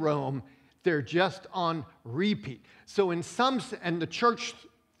in Rome. They're just on repeat. So in some, and the church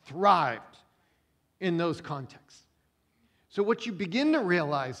thrived in those contexts. So what you begin to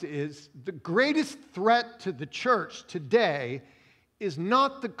realize is the greatest threat to the church today is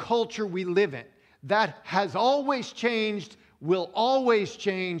not the culture we live in. That has always changed, will always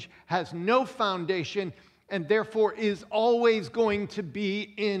change, has no foundation, and therefore is always going to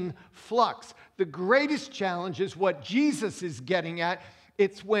be in flux. The greatest challenge is what Jesus is getting at.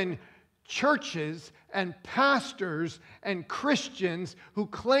 It's when churches and pastors and Christians who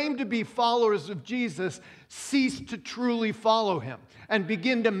claim to be followers of Jesus cease to truly follow him and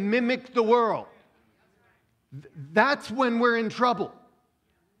begin to mimic the world. That's when we're in trouble.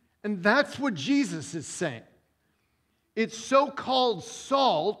 And that's what Jesus is saying. It's so-called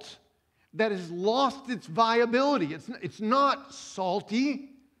salt that has lost its viability. It's not salty.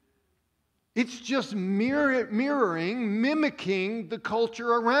 It's just mirroring, mimicking the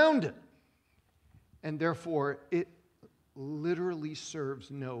culture around it. And therefore, it literally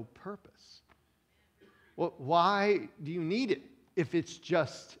serves no purpose. Well, why do you need it? if it's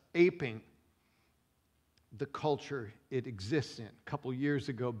just aping the culture it exists in. A couple years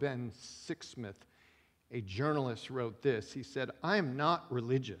ago, Ben Sixsmith, a journalist, wrote this. He said, "I am not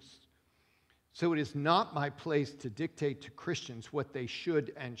religious, so it is not my place to dictate to Christians what they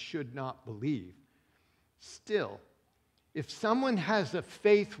should and should not believe. Still, if someone has a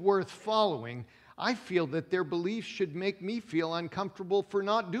faith worth following, I feel that their beliefs should make me feel uncomfortable for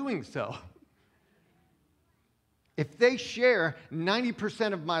not doing so. If they share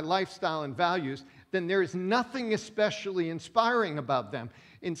 90% of my lifestyle and values, then there is nothing especially inspiring about them.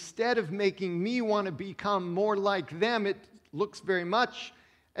 Instead of making me want to become more like them, it looks very much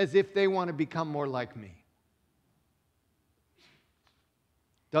as if they want to become more like me."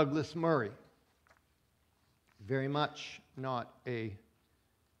 Douglas Murray, very much not a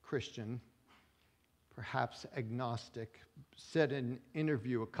Christian, perhaps agnostic, said in an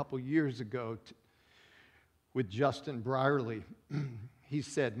interview a couple years ago with Justin Brierley, he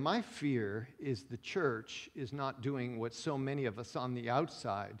said, "My fear is the church is not doing what so many of us on the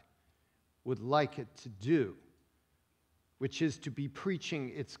outside would like it to do, which is to be preaching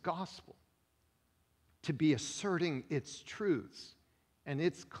its gospel, to be asserting its truths and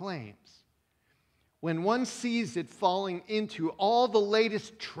its claims. When one sees it falling into all the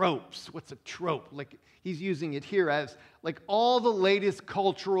latest tropes," what's a trope? Like he's using it here as like all the latest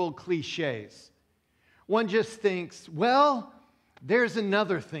cultural cliches. One just thinks, well, there's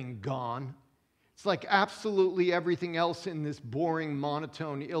another thing gone. It's like absolutely everything else in this boring,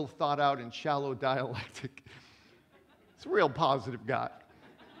 monotone, ill thought out, and shallow dialectic. It's a real positive guy.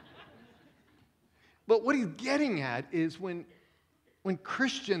 But what he's getting at is when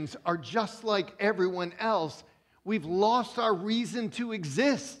Christians are just like everyone else, we've lost our reason to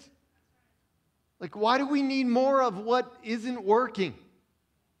exist. Like, why do we need more of what isn't working?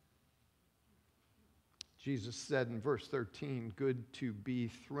 Jesus said in verse 13, "Good to be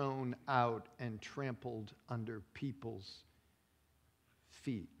thrown out and trampled under people's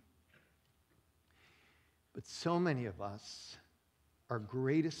feet." But so many of us, our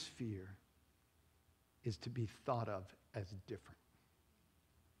greatest fear is to be thought of as different,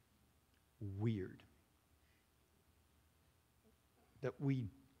 weird, that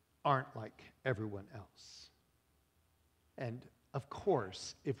we aren't like everyone else. And of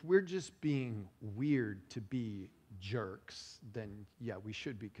course, if we're just being weird to be jerks, then yeah, we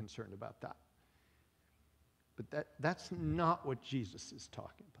should be concerned about that. But that's not what Jesus is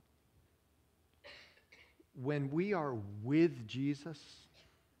talking about. When we are with Jesus,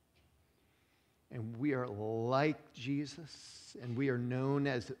 and we are like Jesus, and we are known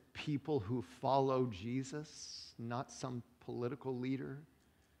as people who follow Jesus, not some political leader,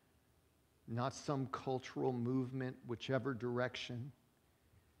 not some cultural movement, whichever direction,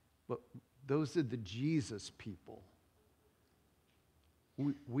 but those are the Jesus people.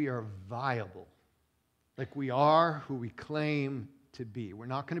 We are viable. Like we are who we claim to be. We're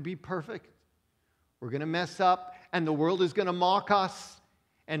not going to be perfect. We're going to mess up, and the world is going to mock us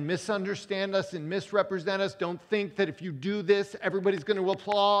and misunderstand us and misrepresent us. Don't think that if you do this, everybody's going to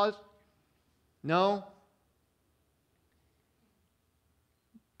applaud. No.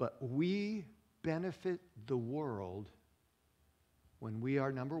 But we benefit the world when we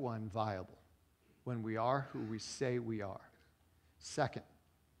are, number one, viable, when we are who we say we are. Second,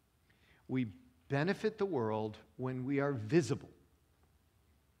 we benefit the world when we are visible.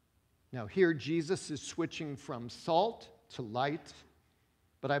 Now, here Jesus is switching from salt to light,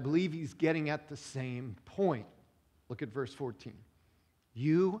 but I believe he's getting at the same point. Look at verse 14.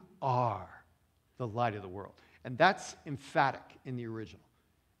 You are the light of the world. And that's emphatic in the original.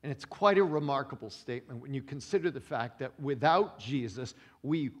 And it's quite a remarkable statement when you consider the fact that without Jesus,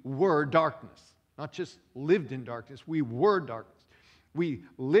 we were darkness. Not just lived in darkness, we were darkness. We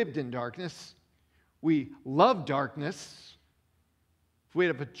lived in darkness. We loved darkness. If we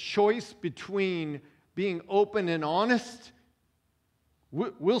have a choice between being open and honest,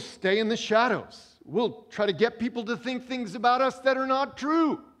 we'll stay in the shadows. We'll try to get people to think things about us that are not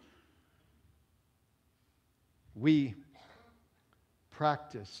true. We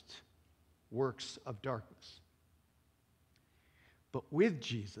practiced works of darkness. But with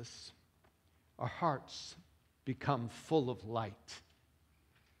Jesus, our hearts become full of light.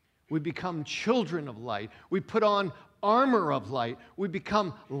 We become children of light. We put on armor of light. We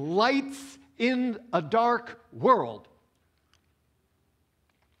become lights in a dark world.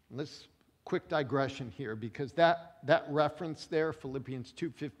 Let's quick digression here, because that reference there, Philippians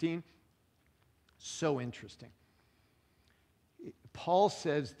 2:15, so interesting. Paul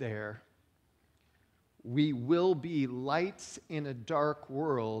says there, we will be lights in a dark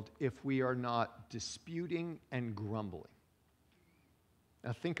world if we are not disputing and grumbling.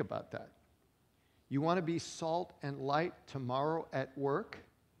 Now think about that. You want to be salt and light tomorrow at work?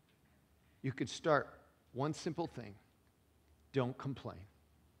 You could start one simple thing. Don't complain.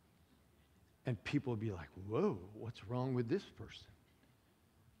 And people will be like, whoa, what's wrong with this person?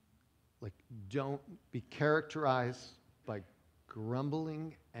 Like, don't be characterized by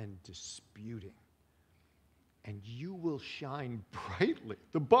grumbling and disputing. And you will shine brightly.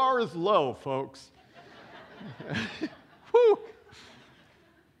 The bar is low, folks. Whew.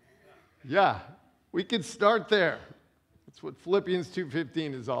 Yeah, we can start there. That's what Philippians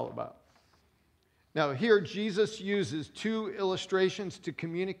 2:15 is all about. Now, here Jesus uses two illustrations to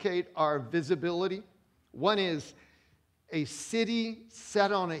communicate our visibility. One is a city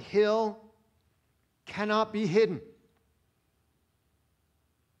set on a hill cannot be hidden.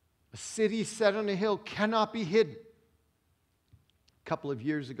 A city set on a hill cannot be hidden. A couple of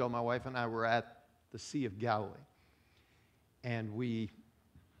years ago, my wife and I were at the Sea of Galilee. And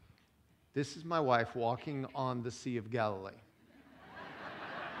this is my wife walking on the Sea of Galilee.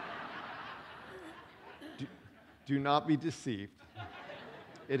 Do not be deceived.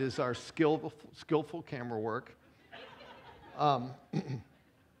 It is our skillful camera work.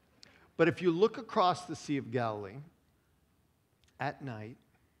 But if you look across the Sea of Galilee at night,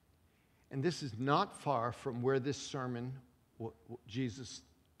 and this is not far from where this sermon, Jesus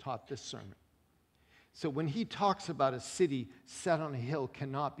taught this sermon. So when he talks about a city set on a hill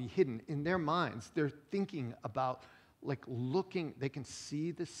cannot be hidden, in their minds, they're thinking about looking, they can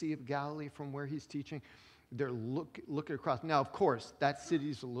see the Sea of Galilee from where he's teaching. They're looking across. Now, of course, that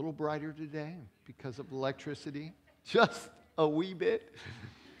city's a little brighter today because of electricity, just a wee bit.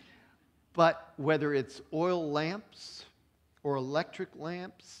 But whether it's oil lamps or electric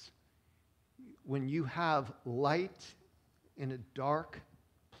lamps, when you have light in a dark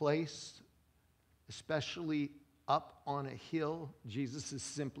place, especially up on a hill, Jesus is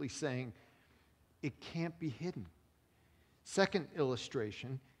simply saying it can't be hidden. Second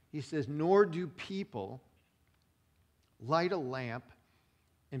illustration, he says, nor do people light a lamp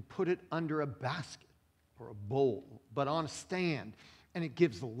and put it under a basket or a bowl, but on a stand, and it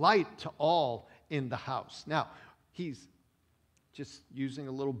gives light to all in the house. Now, he's just using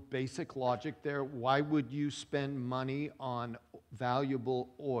a little basic logic there. Why would you spend money on valuable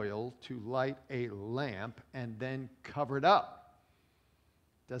oil to light a lamp and then cover it up?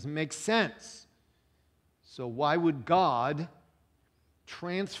 Doesn't make sense. So why would God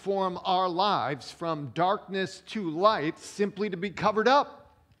transform our lives from darkness to light simply to be covered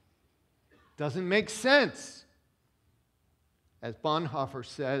up? Doesn't make sense. As Bonhoeffer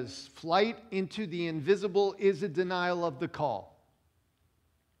says, flight into the invisible is a denial of the call.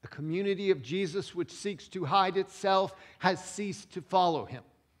 A community of Jesus which seeks to hide itself has ceased to follow him.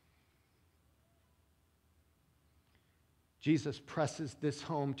 Jesus presses this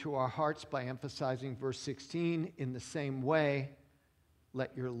home to our hearts by emphasizing verse 16, in the same way,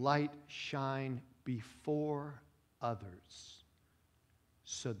 let your light shine before others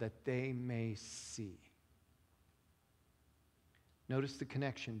so that they may see. Notice the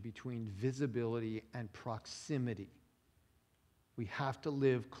connection between visibility and proximity. We have to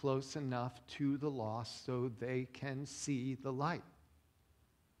live close enough to the lost so they can see the light.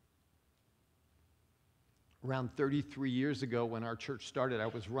 Around 33 years ago when our church started, I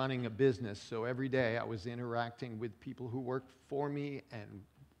was running a business, so every day I was interacting with people who worked for me and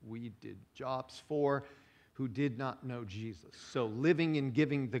we did jobs for who did not know Jesus. So living and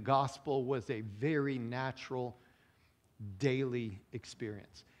giving the gospel was a very natural daily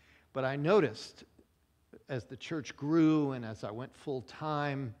experience. But I noticed as the church grew and as I went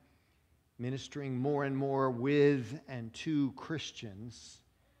full-time, ministering more and more with and to Christians,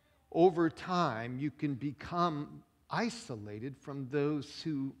 over time you can become isolated from those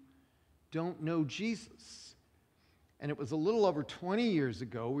who don't know Jesus. And it was a little over 20 years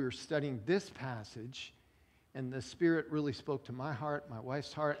ago, we were studying this passage, and the Spirit really spoke to my heart, my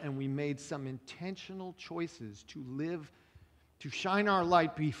wife's heart, and we made some intentional choices to live, to shine our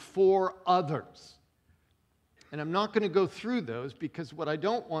light before others. And I'm not going to go through those because what I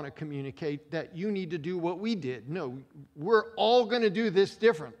don't want to communicate that you need to do what we did. No, we're all going to do this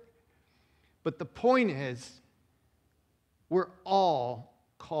different. But the point is, we're all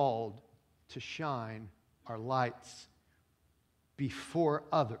called to shine our lights before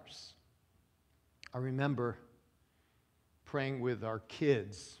others. I remember praying with our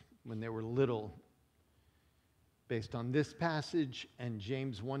kids when they were little based on this passage and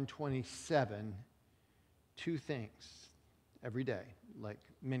James 1:27. Two things every day, like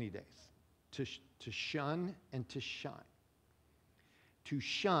many days, to shun and to shine. to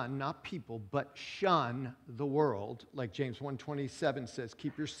shun, not people, but shun the world, like James 1:27 says,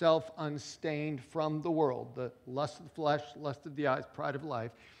 keep yourself unstained from the world, the lust of the flesh, lust of the eyes, pride of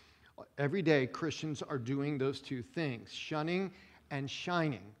life. Every day, Christians are doing those two things, shunning and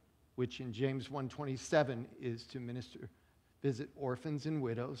shining, which in James 1:27 is to minister, visit orphans and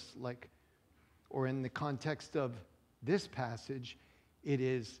widows, or in the context of this passage, it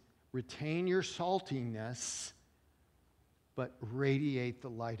is retain your saltiness, but radiate the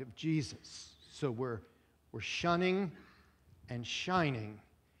light of Jesus. So we're shunning and shining.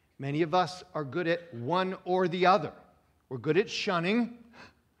 Many of us are good at one or the other. We're good at shunning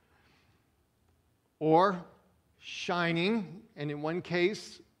or shining, and in one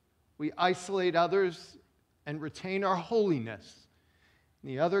case, we isolate others and retain our holiness. In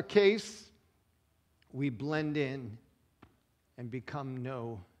the other case, we blend in and become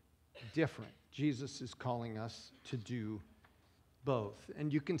no different. Jesus is calling us to do both.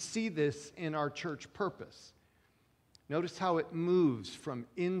 And you can see this in our church purpose. Notice how it moves from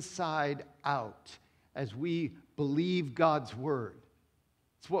inside out as we believe God's word.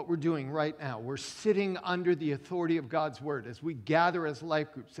 It's what we're doing right now. We're sitting under the authority of God's word as we gather as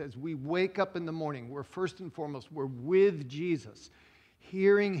life groups, as we wake up in the morning. We're first and foremost, we're with Jesus,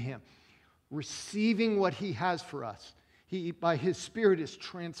 hearing him, receiving what he has for us. He, by his Spirit, is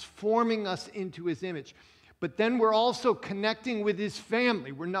transforming us into his image. But then we're also connecting with his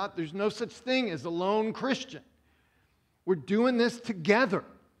family. There's no such thing as a lone Christian. We're doing this together.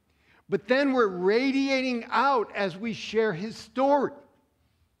 But then we're radiating out as we share his story.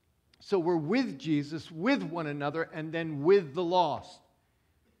 So we're with Jesus, with one another, and then with the lost.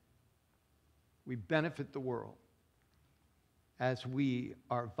 We benefit the world as we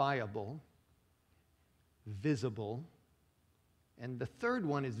are viable, visible, and the third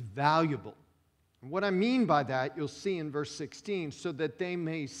one is valuable. And what I mean by that, you'll see in verse 16, so that they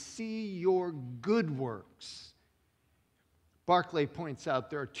may see your good works. Barclay points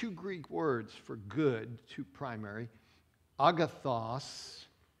out there are two Greek words for good, two primary. Agathos,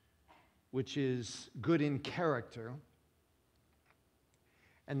 which is good in character,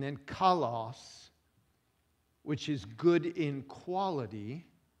 and then kalos, which is good in quality,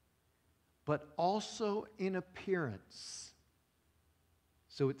 but also in appearance.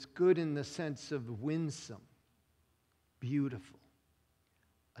 So it's good in the sense of winsome, beautiful,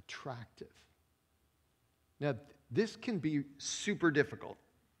 attractive. Now, this can be super difficult.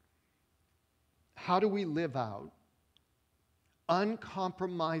 How do we live out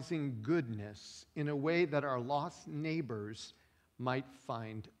uncompromising goodness in a way that our lost neighbors might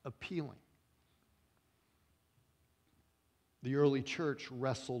find appealing? The early church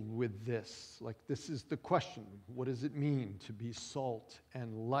wrestled with this. This is the question. What does it mean to be salt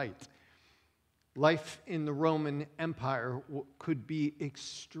and light? Life in the Roman Empire could be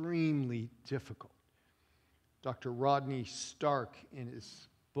extremely difficult. Dr. Rodney Stark, in his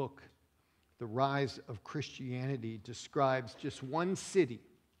book, The Rise of Christianity, describes just one city,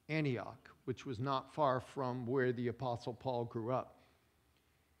 Antioch, which was not far from where the Apostle Paul grew up.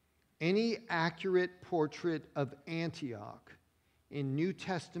 Any accurate portrait of Antioch in New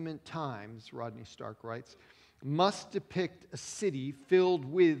Testament times, Rodney Stark writes, must depict a city filled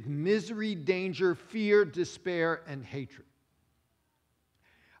with misery, danger, fear, despair, and hatred.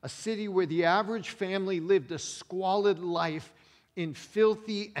 A city where the average family lived a squalid life in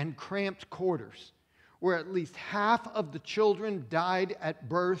filthy and cramped quarters, where at least half of the children died at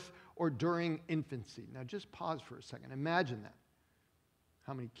birth or during infancy. Now just pause for a second. Imagine that.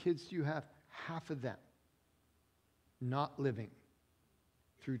 How many kids do you have? Half of them not living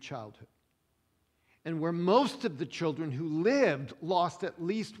through childhood. And where most of the children who lived lost at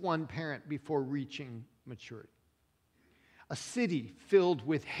least one parent before reaching maturity. A city filled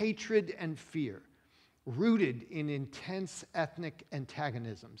with hatred and fear, rooted in intense ethnic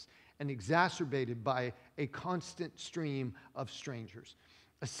antagonisms and exacerbated by a constant stream of strangers.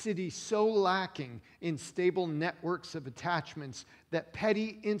 A city so lacking in stable networks of attachments that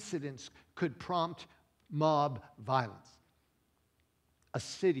petty incidents could prompt mob violence. A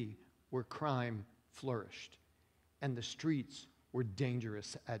city where crime flourished and the streets were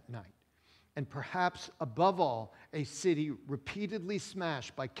dangerous at night. And perhaps above all, a city repeatedly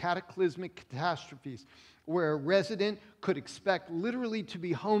smashed by cataclysmic catastrophes where a resident could expect literally to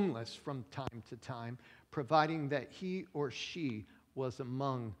be homeless from time to time, providing that he or she was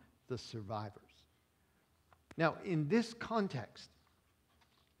among the survivors. Now, in this context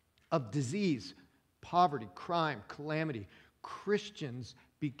of disease, poverty, crime, calamity, Christians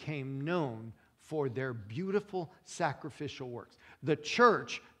became known for their beautiful sacrificial works. The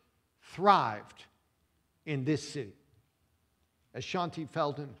church thrived in this city. As Shanti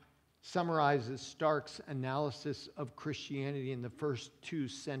Feldhahn summarizes Stark's analysis of Christianity in the first 2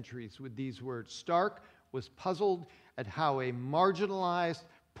 centuries with these words, Stark was puzzled at how a marginalized,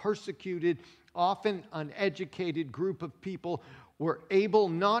 persecuted, often uneducated group of people were able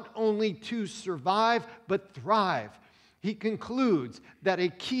not only to survive, but thrive. He concludes that a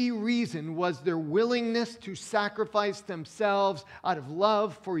key reason was their willingness to sacrifice themselves out of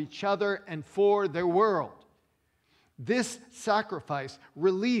love for each other and for their world. This sacrifice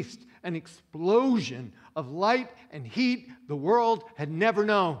released an explosion of light and heat the world had never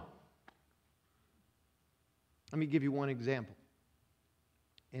known. Let me give you one example.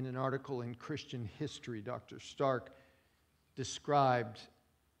 In an article in Christian History, Dr. Stark described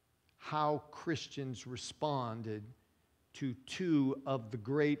how Christians responded to 2 of the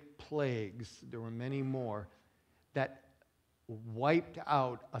great plagues, there were many more, that wiped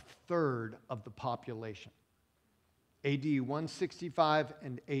out a third of the population. AD 165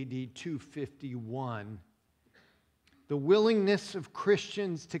 and AD 251. The willingness of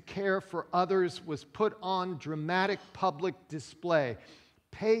Christians to care for others was put on dramatic public display.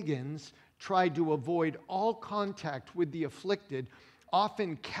 Pagans tried to avoid all contact with the afflicted,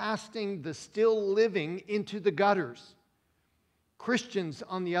 often casting the still living into the gutters. Christians,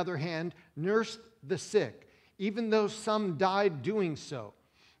 on the other hand, nursed the sick, even though some died doing so.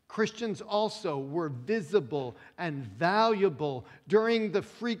 Christians also were visible and valuable during the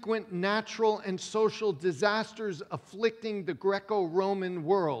frequent natural and social disasters afflicting the Greco-Roman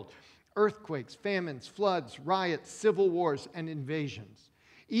world: earthquakes, famines, floods, riots, civil wars, and invasions.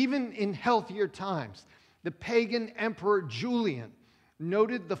 Even in healthier times, the pagan emperor Julian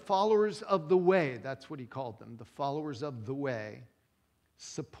noted the followers of the way, that's what he called them, the followers of the way,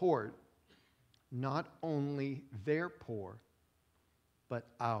 support not only their poor, but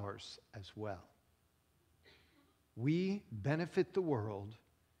ours as well. We benefit the world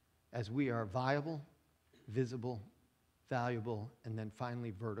as we are viable, visible, valuable, and then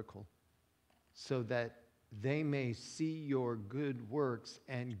finally vertical, so that they may see your good works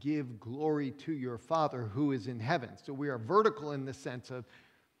and give glory to your Father who is in heaven. So we are vertical in the sense of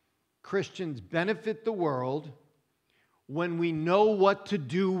Christians benefit the world when we know what to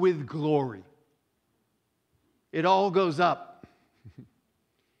do with glory. It all goes up.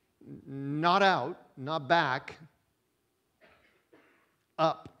 Not out, not back,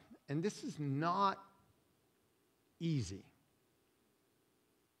 up. And this is not easy.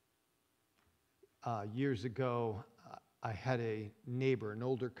 Years ago, I had a neighbor, an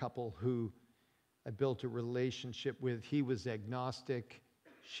older couple who I built a relationship with. He was agnostic,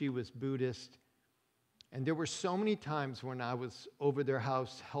 she was Buddhist. And there were so many times when I was over their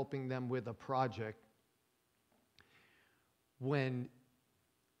house helping them with a project when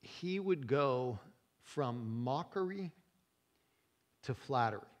he would go from mockery to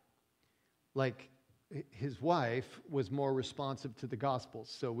flattery. Like, his wife was more responsive to the gospel,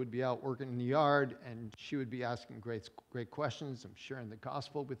 so would be out working in the yard, and she would be asking great questions. I'm sharing the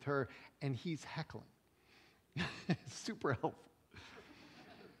gospel with her, and he's heckling. Super helpful.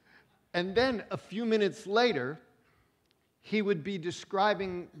 And then a few minutes later, he would be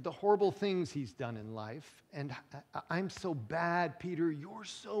describing the horrible things he's done in life. And I'm so bad, Peter, you're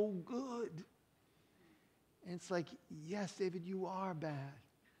so good. And it's like, yes, David, you are bad.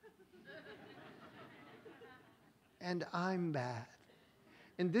 And I'm bad.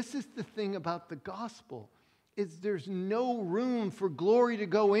 And this is the thing about the gospel, is there's no room for glory to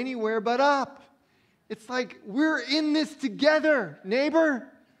go anywhere but up. It's like, we're in this together, neighbor.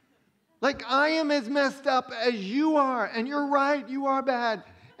 Like, I am as messed up as you are, and you're right, you are bad.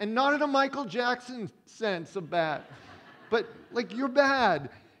 And not in a Michael Jackson sense of bad, but like, you're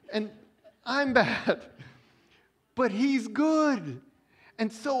bad, and I'm bad. But he's good.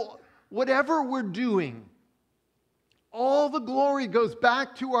 And so whatever we're doing, all the glory goes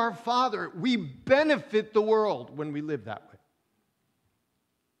back to our Father. We benefit the world when we live that way.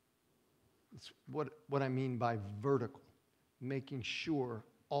 That's what I mean by vertical, making sure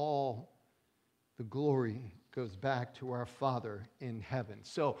all the glory goes back to our Father in heaven.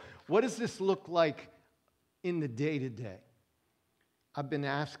 So what does this look like in the day-to-day? I've been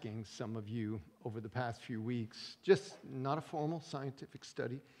asking some of you over the past few weeks, just not a formal scientific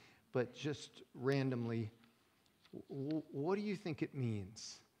study, but just randomly, what do you think it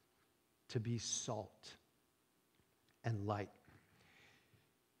means to be salt and light?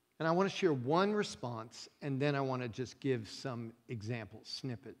 And I want to share one response, and then I want to just give some examples,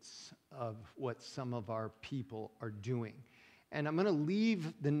 snippets of what some of our people are doing. And I'm going to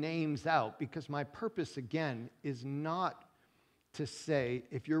leave the names out because my purpose, again, is not to say,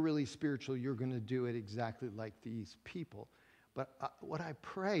 if you're really spiritual, you're going to do it exactly like these people. But what I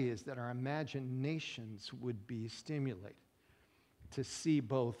pray is that our imaginations would be stimulated to see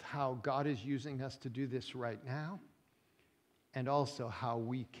both how God is using us to do this right now and also how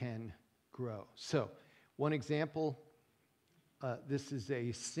we can grow. So, one example, this is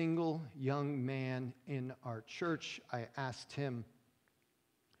a single young man in our church. I asked him,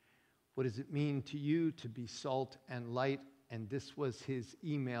 what does it mean to you to be salt and light? And this was his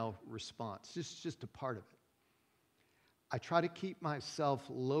email response, just a part of it. I try to keep myself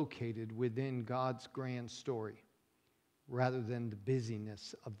located within God's grand story rather than the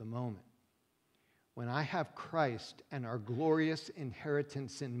busyness of the moment. When I have Christ and our glorious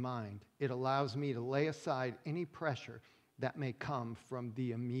inheritance in mind, it allows me to lay aside any pressure that may come from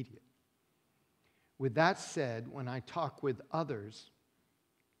the immediate. With that said, when I talk with others,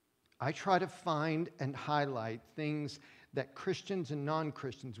 I try to find and highlight things that Christians and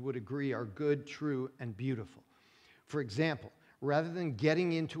non-Christians would agree are good, true, and beautiful. For example, rather than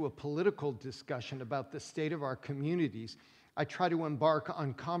getting into a political discussion about the state of our communities, I try to embark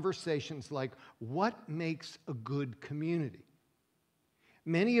on conversations like, what makes a good community?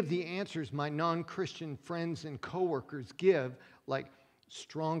 Many of the answers my non-Christian friends and coworkers give, like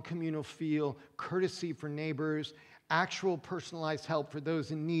strong communal feel, courtesy for neighbors, actual personalized help for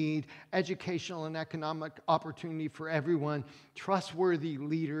those in need, educational and economic opportunity for everyone, trustworthy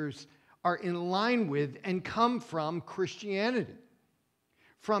leaders, are in line with and come from Christianity.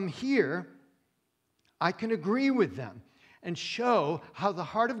 From here, I can agree with them and show how the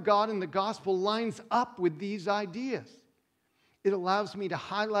heart of God and the gospel lines up with these ideas. It allows me to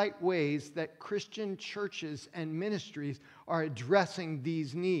highlight ways that Christian churches and ministries are addressing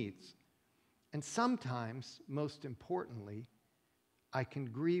these needs. And sometimes, most importantly, I can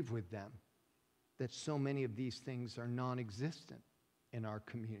grieve with them that so many of these things are non-existent in our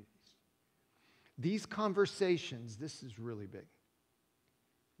communities. These conversations, this is really big.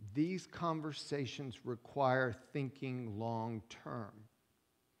 These conversations require thinking long term.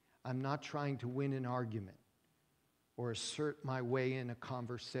 I'm not trying to win an argument or assert my way in a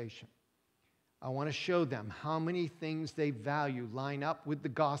conversation. I want to show them how many things they value line up with the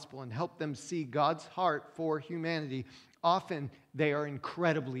gospel and help them see God's heart for humanity. Often they are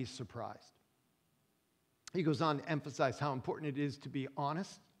incredibly surprised. He goes on to emphasize how important it is to be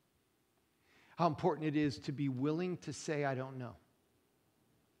honest, how important it is to be willing to say, I don't know.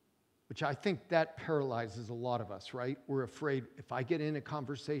 Which I think that paralyzes a lot of us, right? We're afraid if I get in a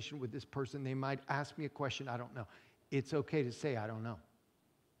conversation with this person, they might ask me a question, I don't know. It's okay to say, I don't know.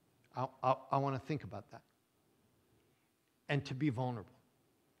 I want to think about that. And to be vulnerable.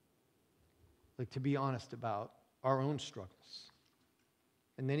 Like to be honest about our own struggles.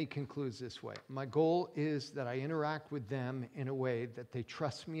 And then he concludes this way. My goal is that I interact with them in a way that they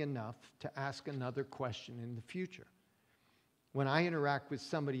trust me enough to ask another question in the future. When I interact with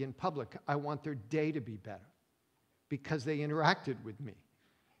somebody in public, I want their day to be better because they interacted with me.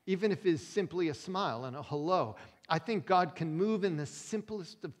 Even if it's simply a smile and a hello, I think God can move in the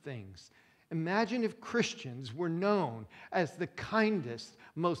simplest of things. Imagine if Christians were known as the kindest,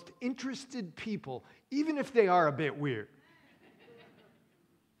 most interested people, even if they are a bit weird.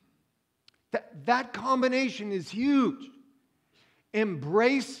 That combination is huge.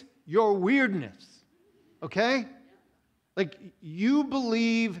 Embrace your weirdness, okay? Like you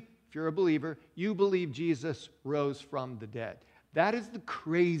believe, if you're a believer, you believe Jesus rose from the dead. That is the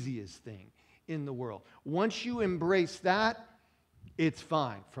craziest thing in the world. Once you embrace that, it's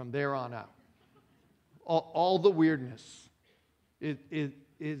fine from there on out. All the weirdness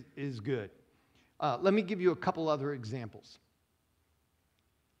is good. Let me give you a couple other examples.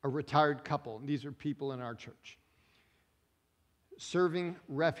 A retired couple, and these are people in our church, serving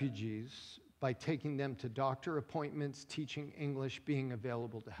refugees by taking them to doctor appointments, teaching English, being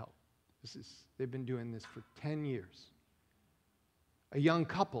available to help. They've been doing this for 10 years. A young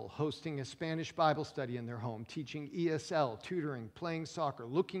couple hosting a Spanish Bible study in their home, teaching ESL, tutoring, playing soccer,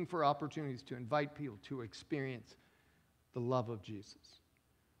 looking for opportunities to invite people to experience the love of Jesus.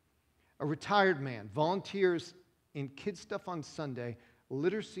 A retired man volunteers in Kids Stuff on Sunday,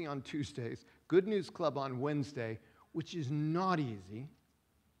 Literacy on Tuesdays, Good News Club on Wednesday, which is not easy.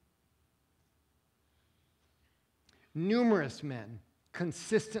 Numerous men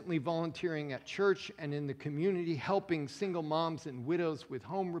consistently volunteering at church and in the community, helping single moms and widows with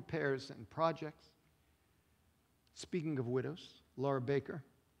home repairs and projects. Speaking of widows, Laura Baker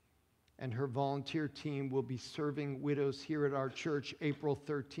and her volunteer team will be serving widows here at our church April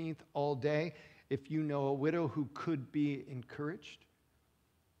 13th all day. If you know a widow who could be encouraged,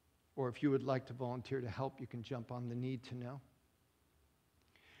 or if you would like to volunteer to help, you can jump on the Need to Know.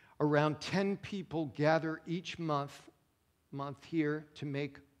 Around 10 people gather each month month here to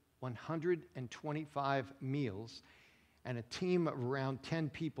make 125 meals, and a team of around 10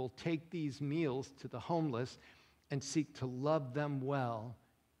 people take these meals to the homeless and seek to love them well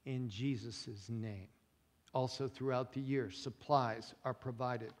in Jesus' name. Also, throughout the year, supplies are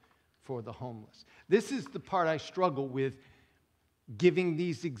provided for the homeless. This is the part I struggle with, giving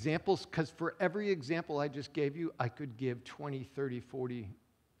these examples, because for every example I just gave you, I could give 20, 30, 40,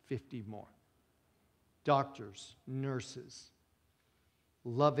 50 more. Doctors, nurses,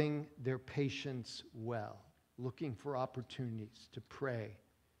 loving their patients well, looking for opportunities to pray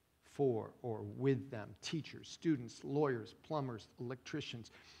for or with them. Teachers, students, lawyers, plumbers,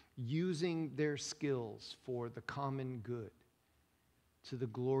 electricians, using their skills for the common good, to the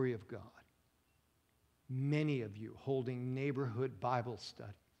glory of God. Many of you holding neighborhood Bible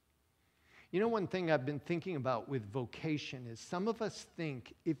study. You know, one thing I've been thinking about with vocation is some of us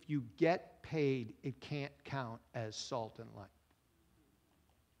think if you get paid, it can't count as salt and light.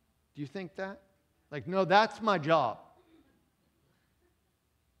 Do you think that? Like, no, that's my job.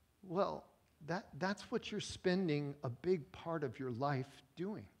 Well, that's what you're spending a big part of your life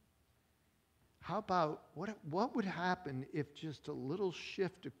doing. How about, what would happen if just a little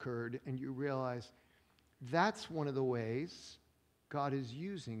shift occurred and you realize that's one of the ways God is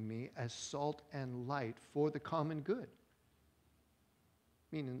using me as salt and light for the common good?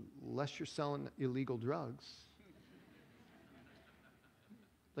 I mean, unless you're selling illegal drugs.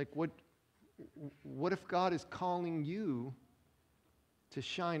 Like, what if God is calling you to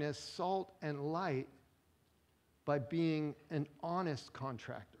shine as salt and light by being an honest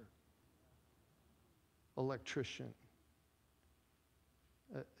contractor, electrician,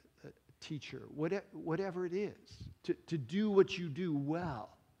 a teacher, whatever it is, to do what you do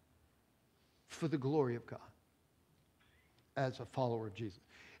well for the glory of God as a follower of Jesus.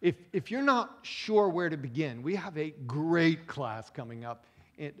 If you're not sure where to begin, we have a great class coming up,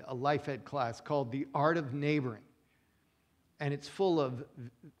 a life ed class called The Art of Neighboring. And it's full of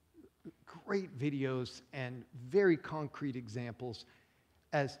great videos and very concrete examples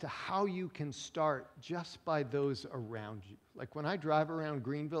as to how you can start just by those around you. Like when I drive around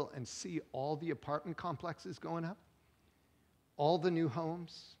Greenville and see all the apartment complexes going up, all the new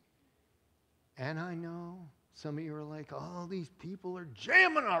homes, and I know some of you are like, oh, these people are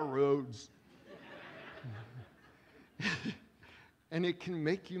jamming our roads. And it can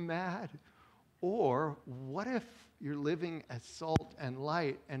make you mad. Or what if you're living as salt and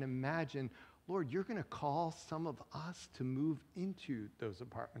light and imagine, Lord, you're going to call some of us to move into those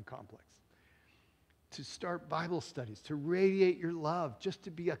apartment complexes, to start Bible studies, to radiate your love, just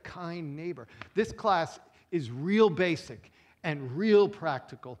to be a kind neighbor. This class is real basic and real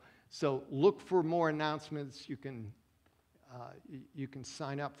practical. So look for more announcements. You can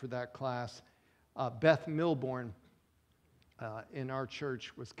sign up for that class. Beth Milborn in our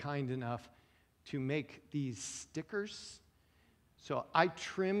church was kind enough to make these stickers. So I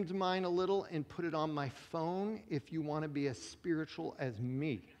trimmed mine a little and put it on my phone if you want to be as spiritual as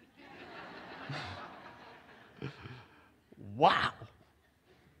me. Wow.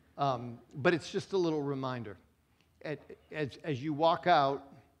 But it's just a little reminder. As you walk out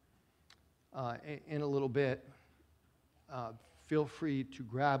in a little bit, feel free to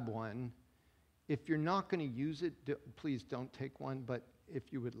grab one. If you're not going to use it, please don't take one. But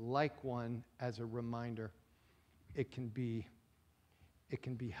if you would like one as a reminder, it can be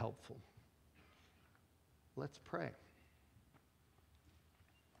helpful. Let's pray.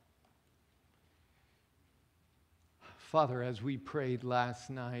 Father, as we prayed last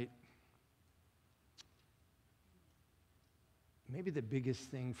night, maybe the biggest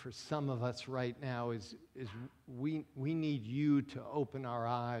thing for some of us right now is we need you to open our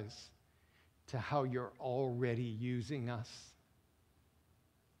eyes to how you're already using us.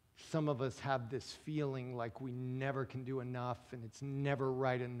 Some of us have this feeling like we never can do enough and it's never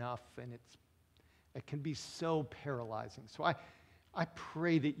right enough, and it can be so paralyzing. So I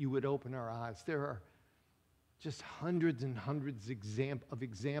pray that you would open our eyes. There are just hundreds and hundreds of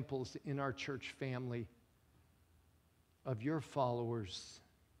examples in our church family of your followers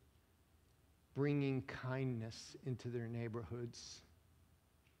bringing kindness into their neighborhoods,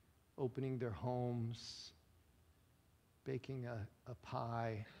 opening their homes, baking a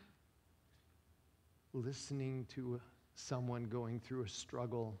pie, listening to someone going through a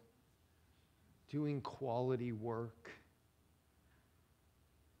struggle, doing quality work.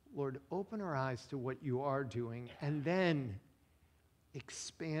 Lord, open our eyes to what you are doing, and then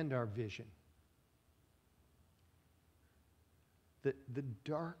expand our vision. The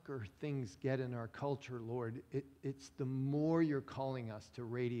darker things get in our culture, Lord, it's the more you're calling us to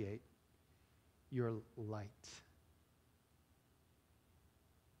radiate your light.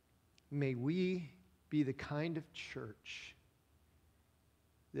 May we be the kind of church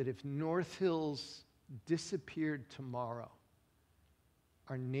that if North Hills disappeared tomorrow,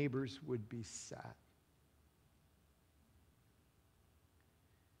 our neighbors would be sad.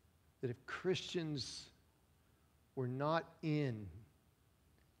 That if Christians were not in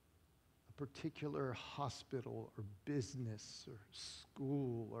a particular hospital or business or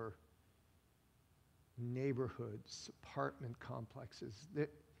school or neighborhoods, apartment complexes, that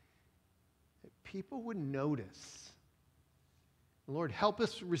people would notice. Lord, help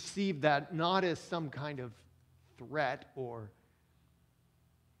us receive that not as some kind of threat or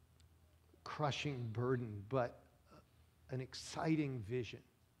crushing burden, but an exciting vision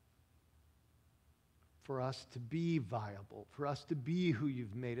for us to be viable, for us to be who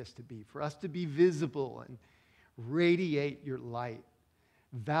you've made us to be, for us to be visible and radiate your light,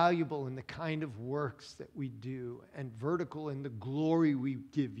 valuable in the kind of works that we do, and vertical in the glory we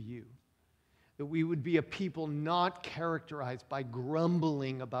give you. That we would be a people not characterized by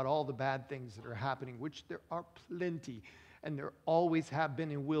grumbling about all the bad things that are happening, which there are plenty, and there always have been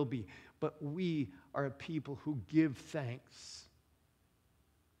and will be. But we are a people who give thanks,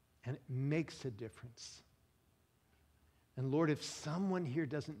 and it makes a difference. And Lord, if someone here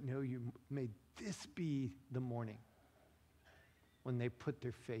doesn't know you, may this be the morning when they put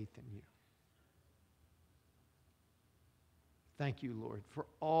their faith in you. Thank you, Lord, for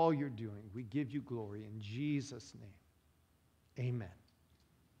all you're doing. We give you glory in Jesus' name. Amen.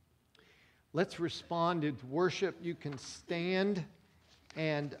 Let's respond to worship. You can stand,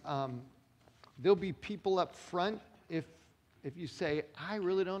 and there'll be people up front. If you say, I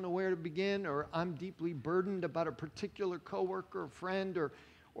really don't know where to begin, or I'm deeply burdened about a particular coworker or friend, or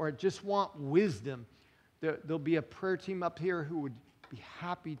I just want wisdom, there'll be a prayer team up here who would be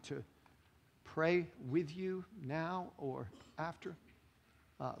happy to pray with you now or after.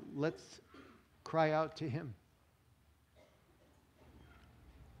 Let's cry out to him.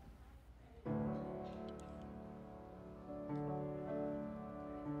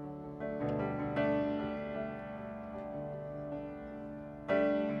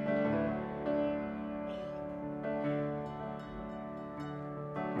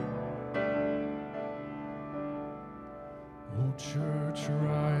 Oh, church,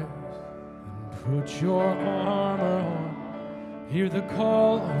 rise and put your armor on. Hear the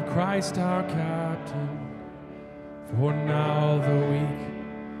call of Christ our captain. For now the weak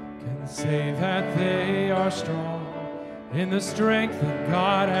can say that they are strong in the strength that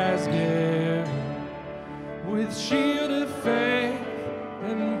God has given. With shield of faith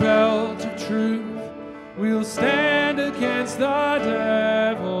and belt of truth, we'll stand against the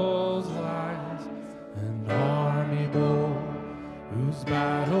devil's lies. An army bold whose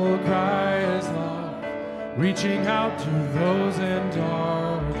battle cry is love, reaching out to those in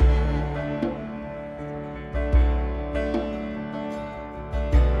darkness.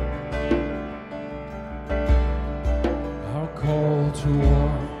 Our call to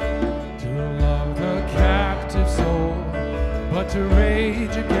war, to love the captive soul, but to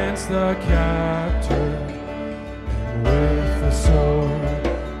rage against the captor. And with the sword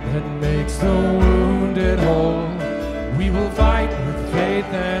that makes the wounded whole, we will fight with faith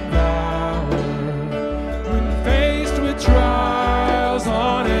and valor. When faced with trials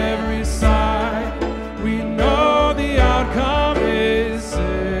on every side, we know the outcome is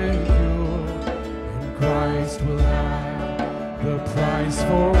secure, and Christ will have the price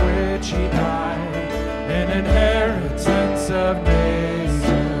for which he died, an inheritance of nations.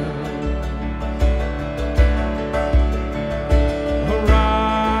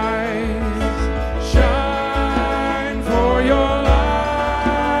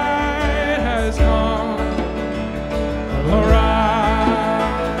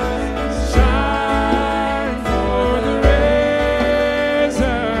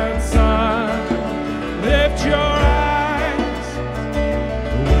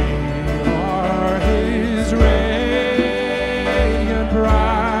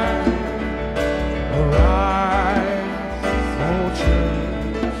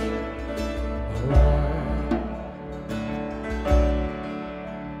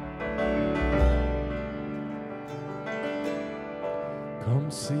 Come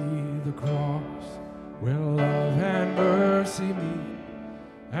see the cross where love and mercy meet,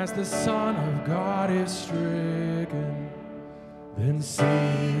 as the Son of God is stricken. Then see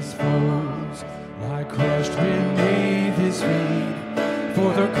his foes lie crushed beneath his feet,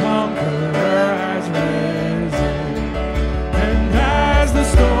 for the conqueror has risen. And as the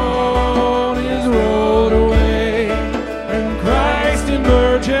stone is rolled away, and Christ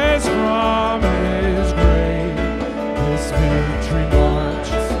emerges from his grave, this victory march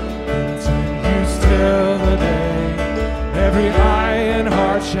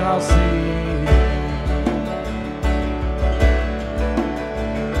shall see.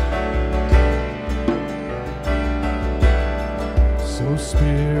 So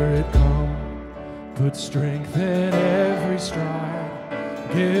Spirit, come, put strength in every stride,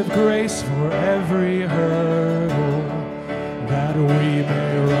 give grace for every hurdle, that we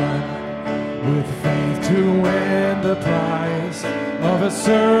may run with faith to win the prize of a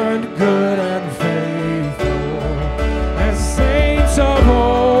servant good and faithful. As saints of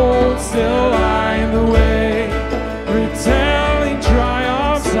old still line the way, retelling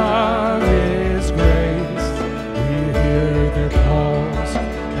triumphs of His grace, we hear their calls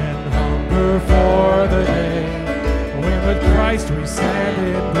and hunger for the day when with Christ we stand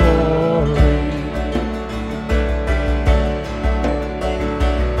in glory.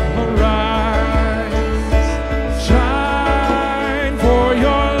 Arise, shine, for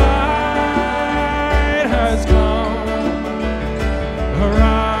your light has come.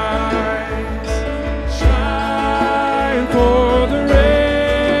 Arise, shine, for the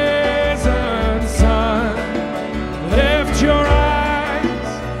risen sun. Lift your eyes,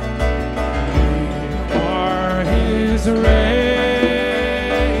 we are His radiant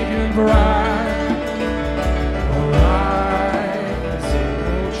bride. Arise,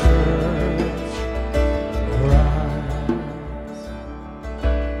 O church, arise.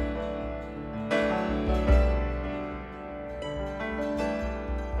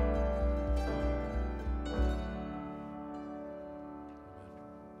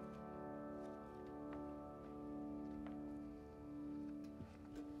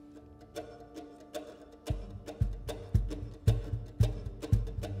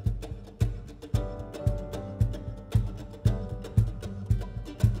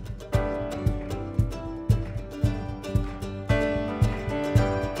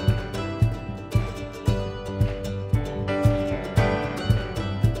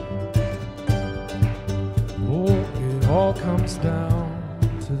 Oh, it all comes down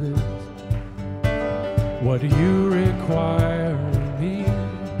to this. What do you require of me?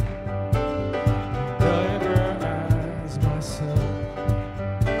 Neighbor as myself,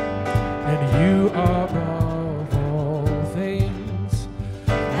 and you above all things.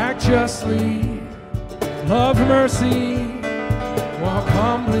 Act justly, love mercy, walk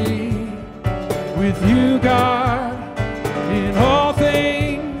humbly with you, God, in all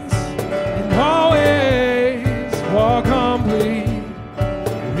things, in all ways. Walk humbly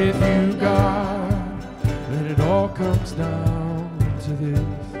with you, God, and it all comes down to this: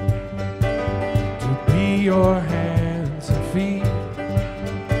 to be your hands and feet,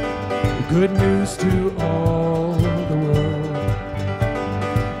 good news to all the world.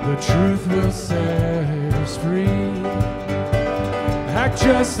 The truth will set us free. Act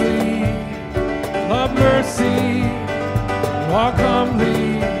justly, love mercy, walk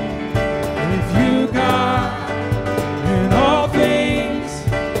humbly with you, God, in all things,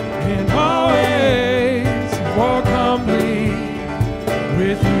 in all ways. Walk humbly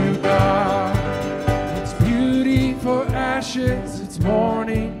with you, God. It's beauty for ashes, it's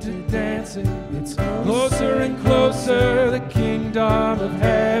mourning to dancing. It's closer and closer, the kingdom of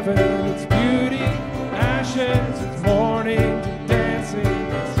heaven. It's beauty, ashes, it's mourning to dancing.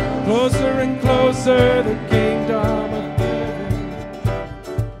 It's closer and closer, the kingdom of heaven.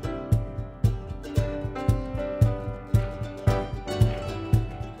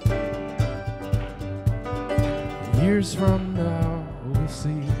 Years from now, we'll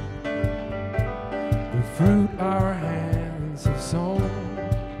see the fruit our hands have sown,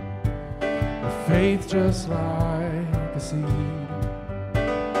 the faith just like a seed,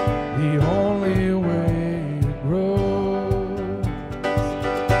 the only way it grows.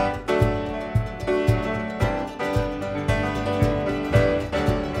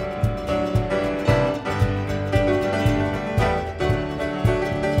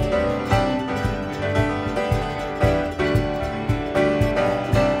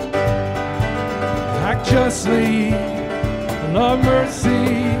 Act justly, love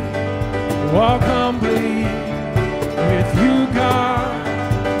mercy, walk humbly with you, God,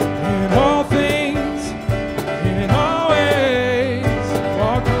 in all things, in all ways.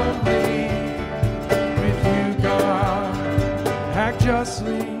 Walk humbly with you, God. Act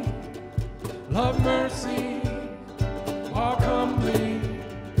justly, love mercy, walk humbly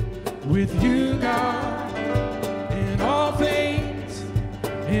with you, God, in all things,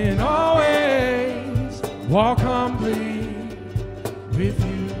 in all ways. Walk humbly with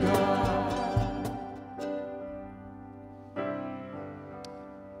you, God.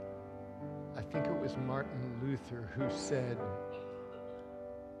 I think it was Martin Luther who said,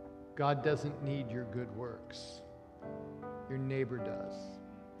 God doesn't need your good works. Your neighbor does.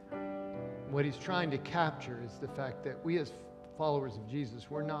 What he's trying to capture is the fact that we as followers of Jesus,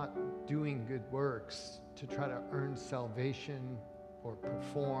 we're not doing good works to try to earn salvation or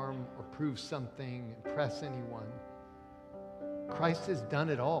perform or prove something, impress anyone. Christ has done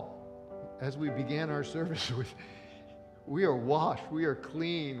it all. As we began our service with, we are washed, we are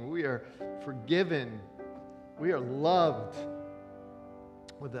clean, we are forgiven, we are loved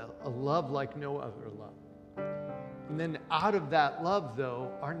with a love like no other love. And then out of that love, though,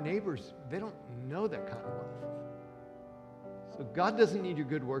 our neighbors, they don't know that kind of love. So God doesn't need your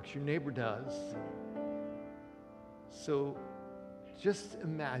good works, your neighbor does. So just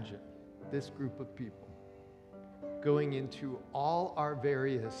imagine this group of people going into all our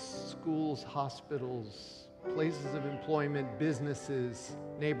various schools, hospitals, places of employment, businesses,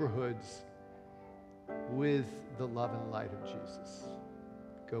 neighborhoods, with the love and light of Jesus.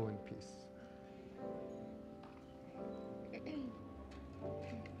 Go in peace.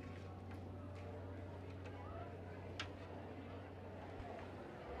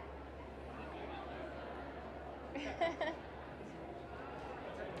 Ha ha ha.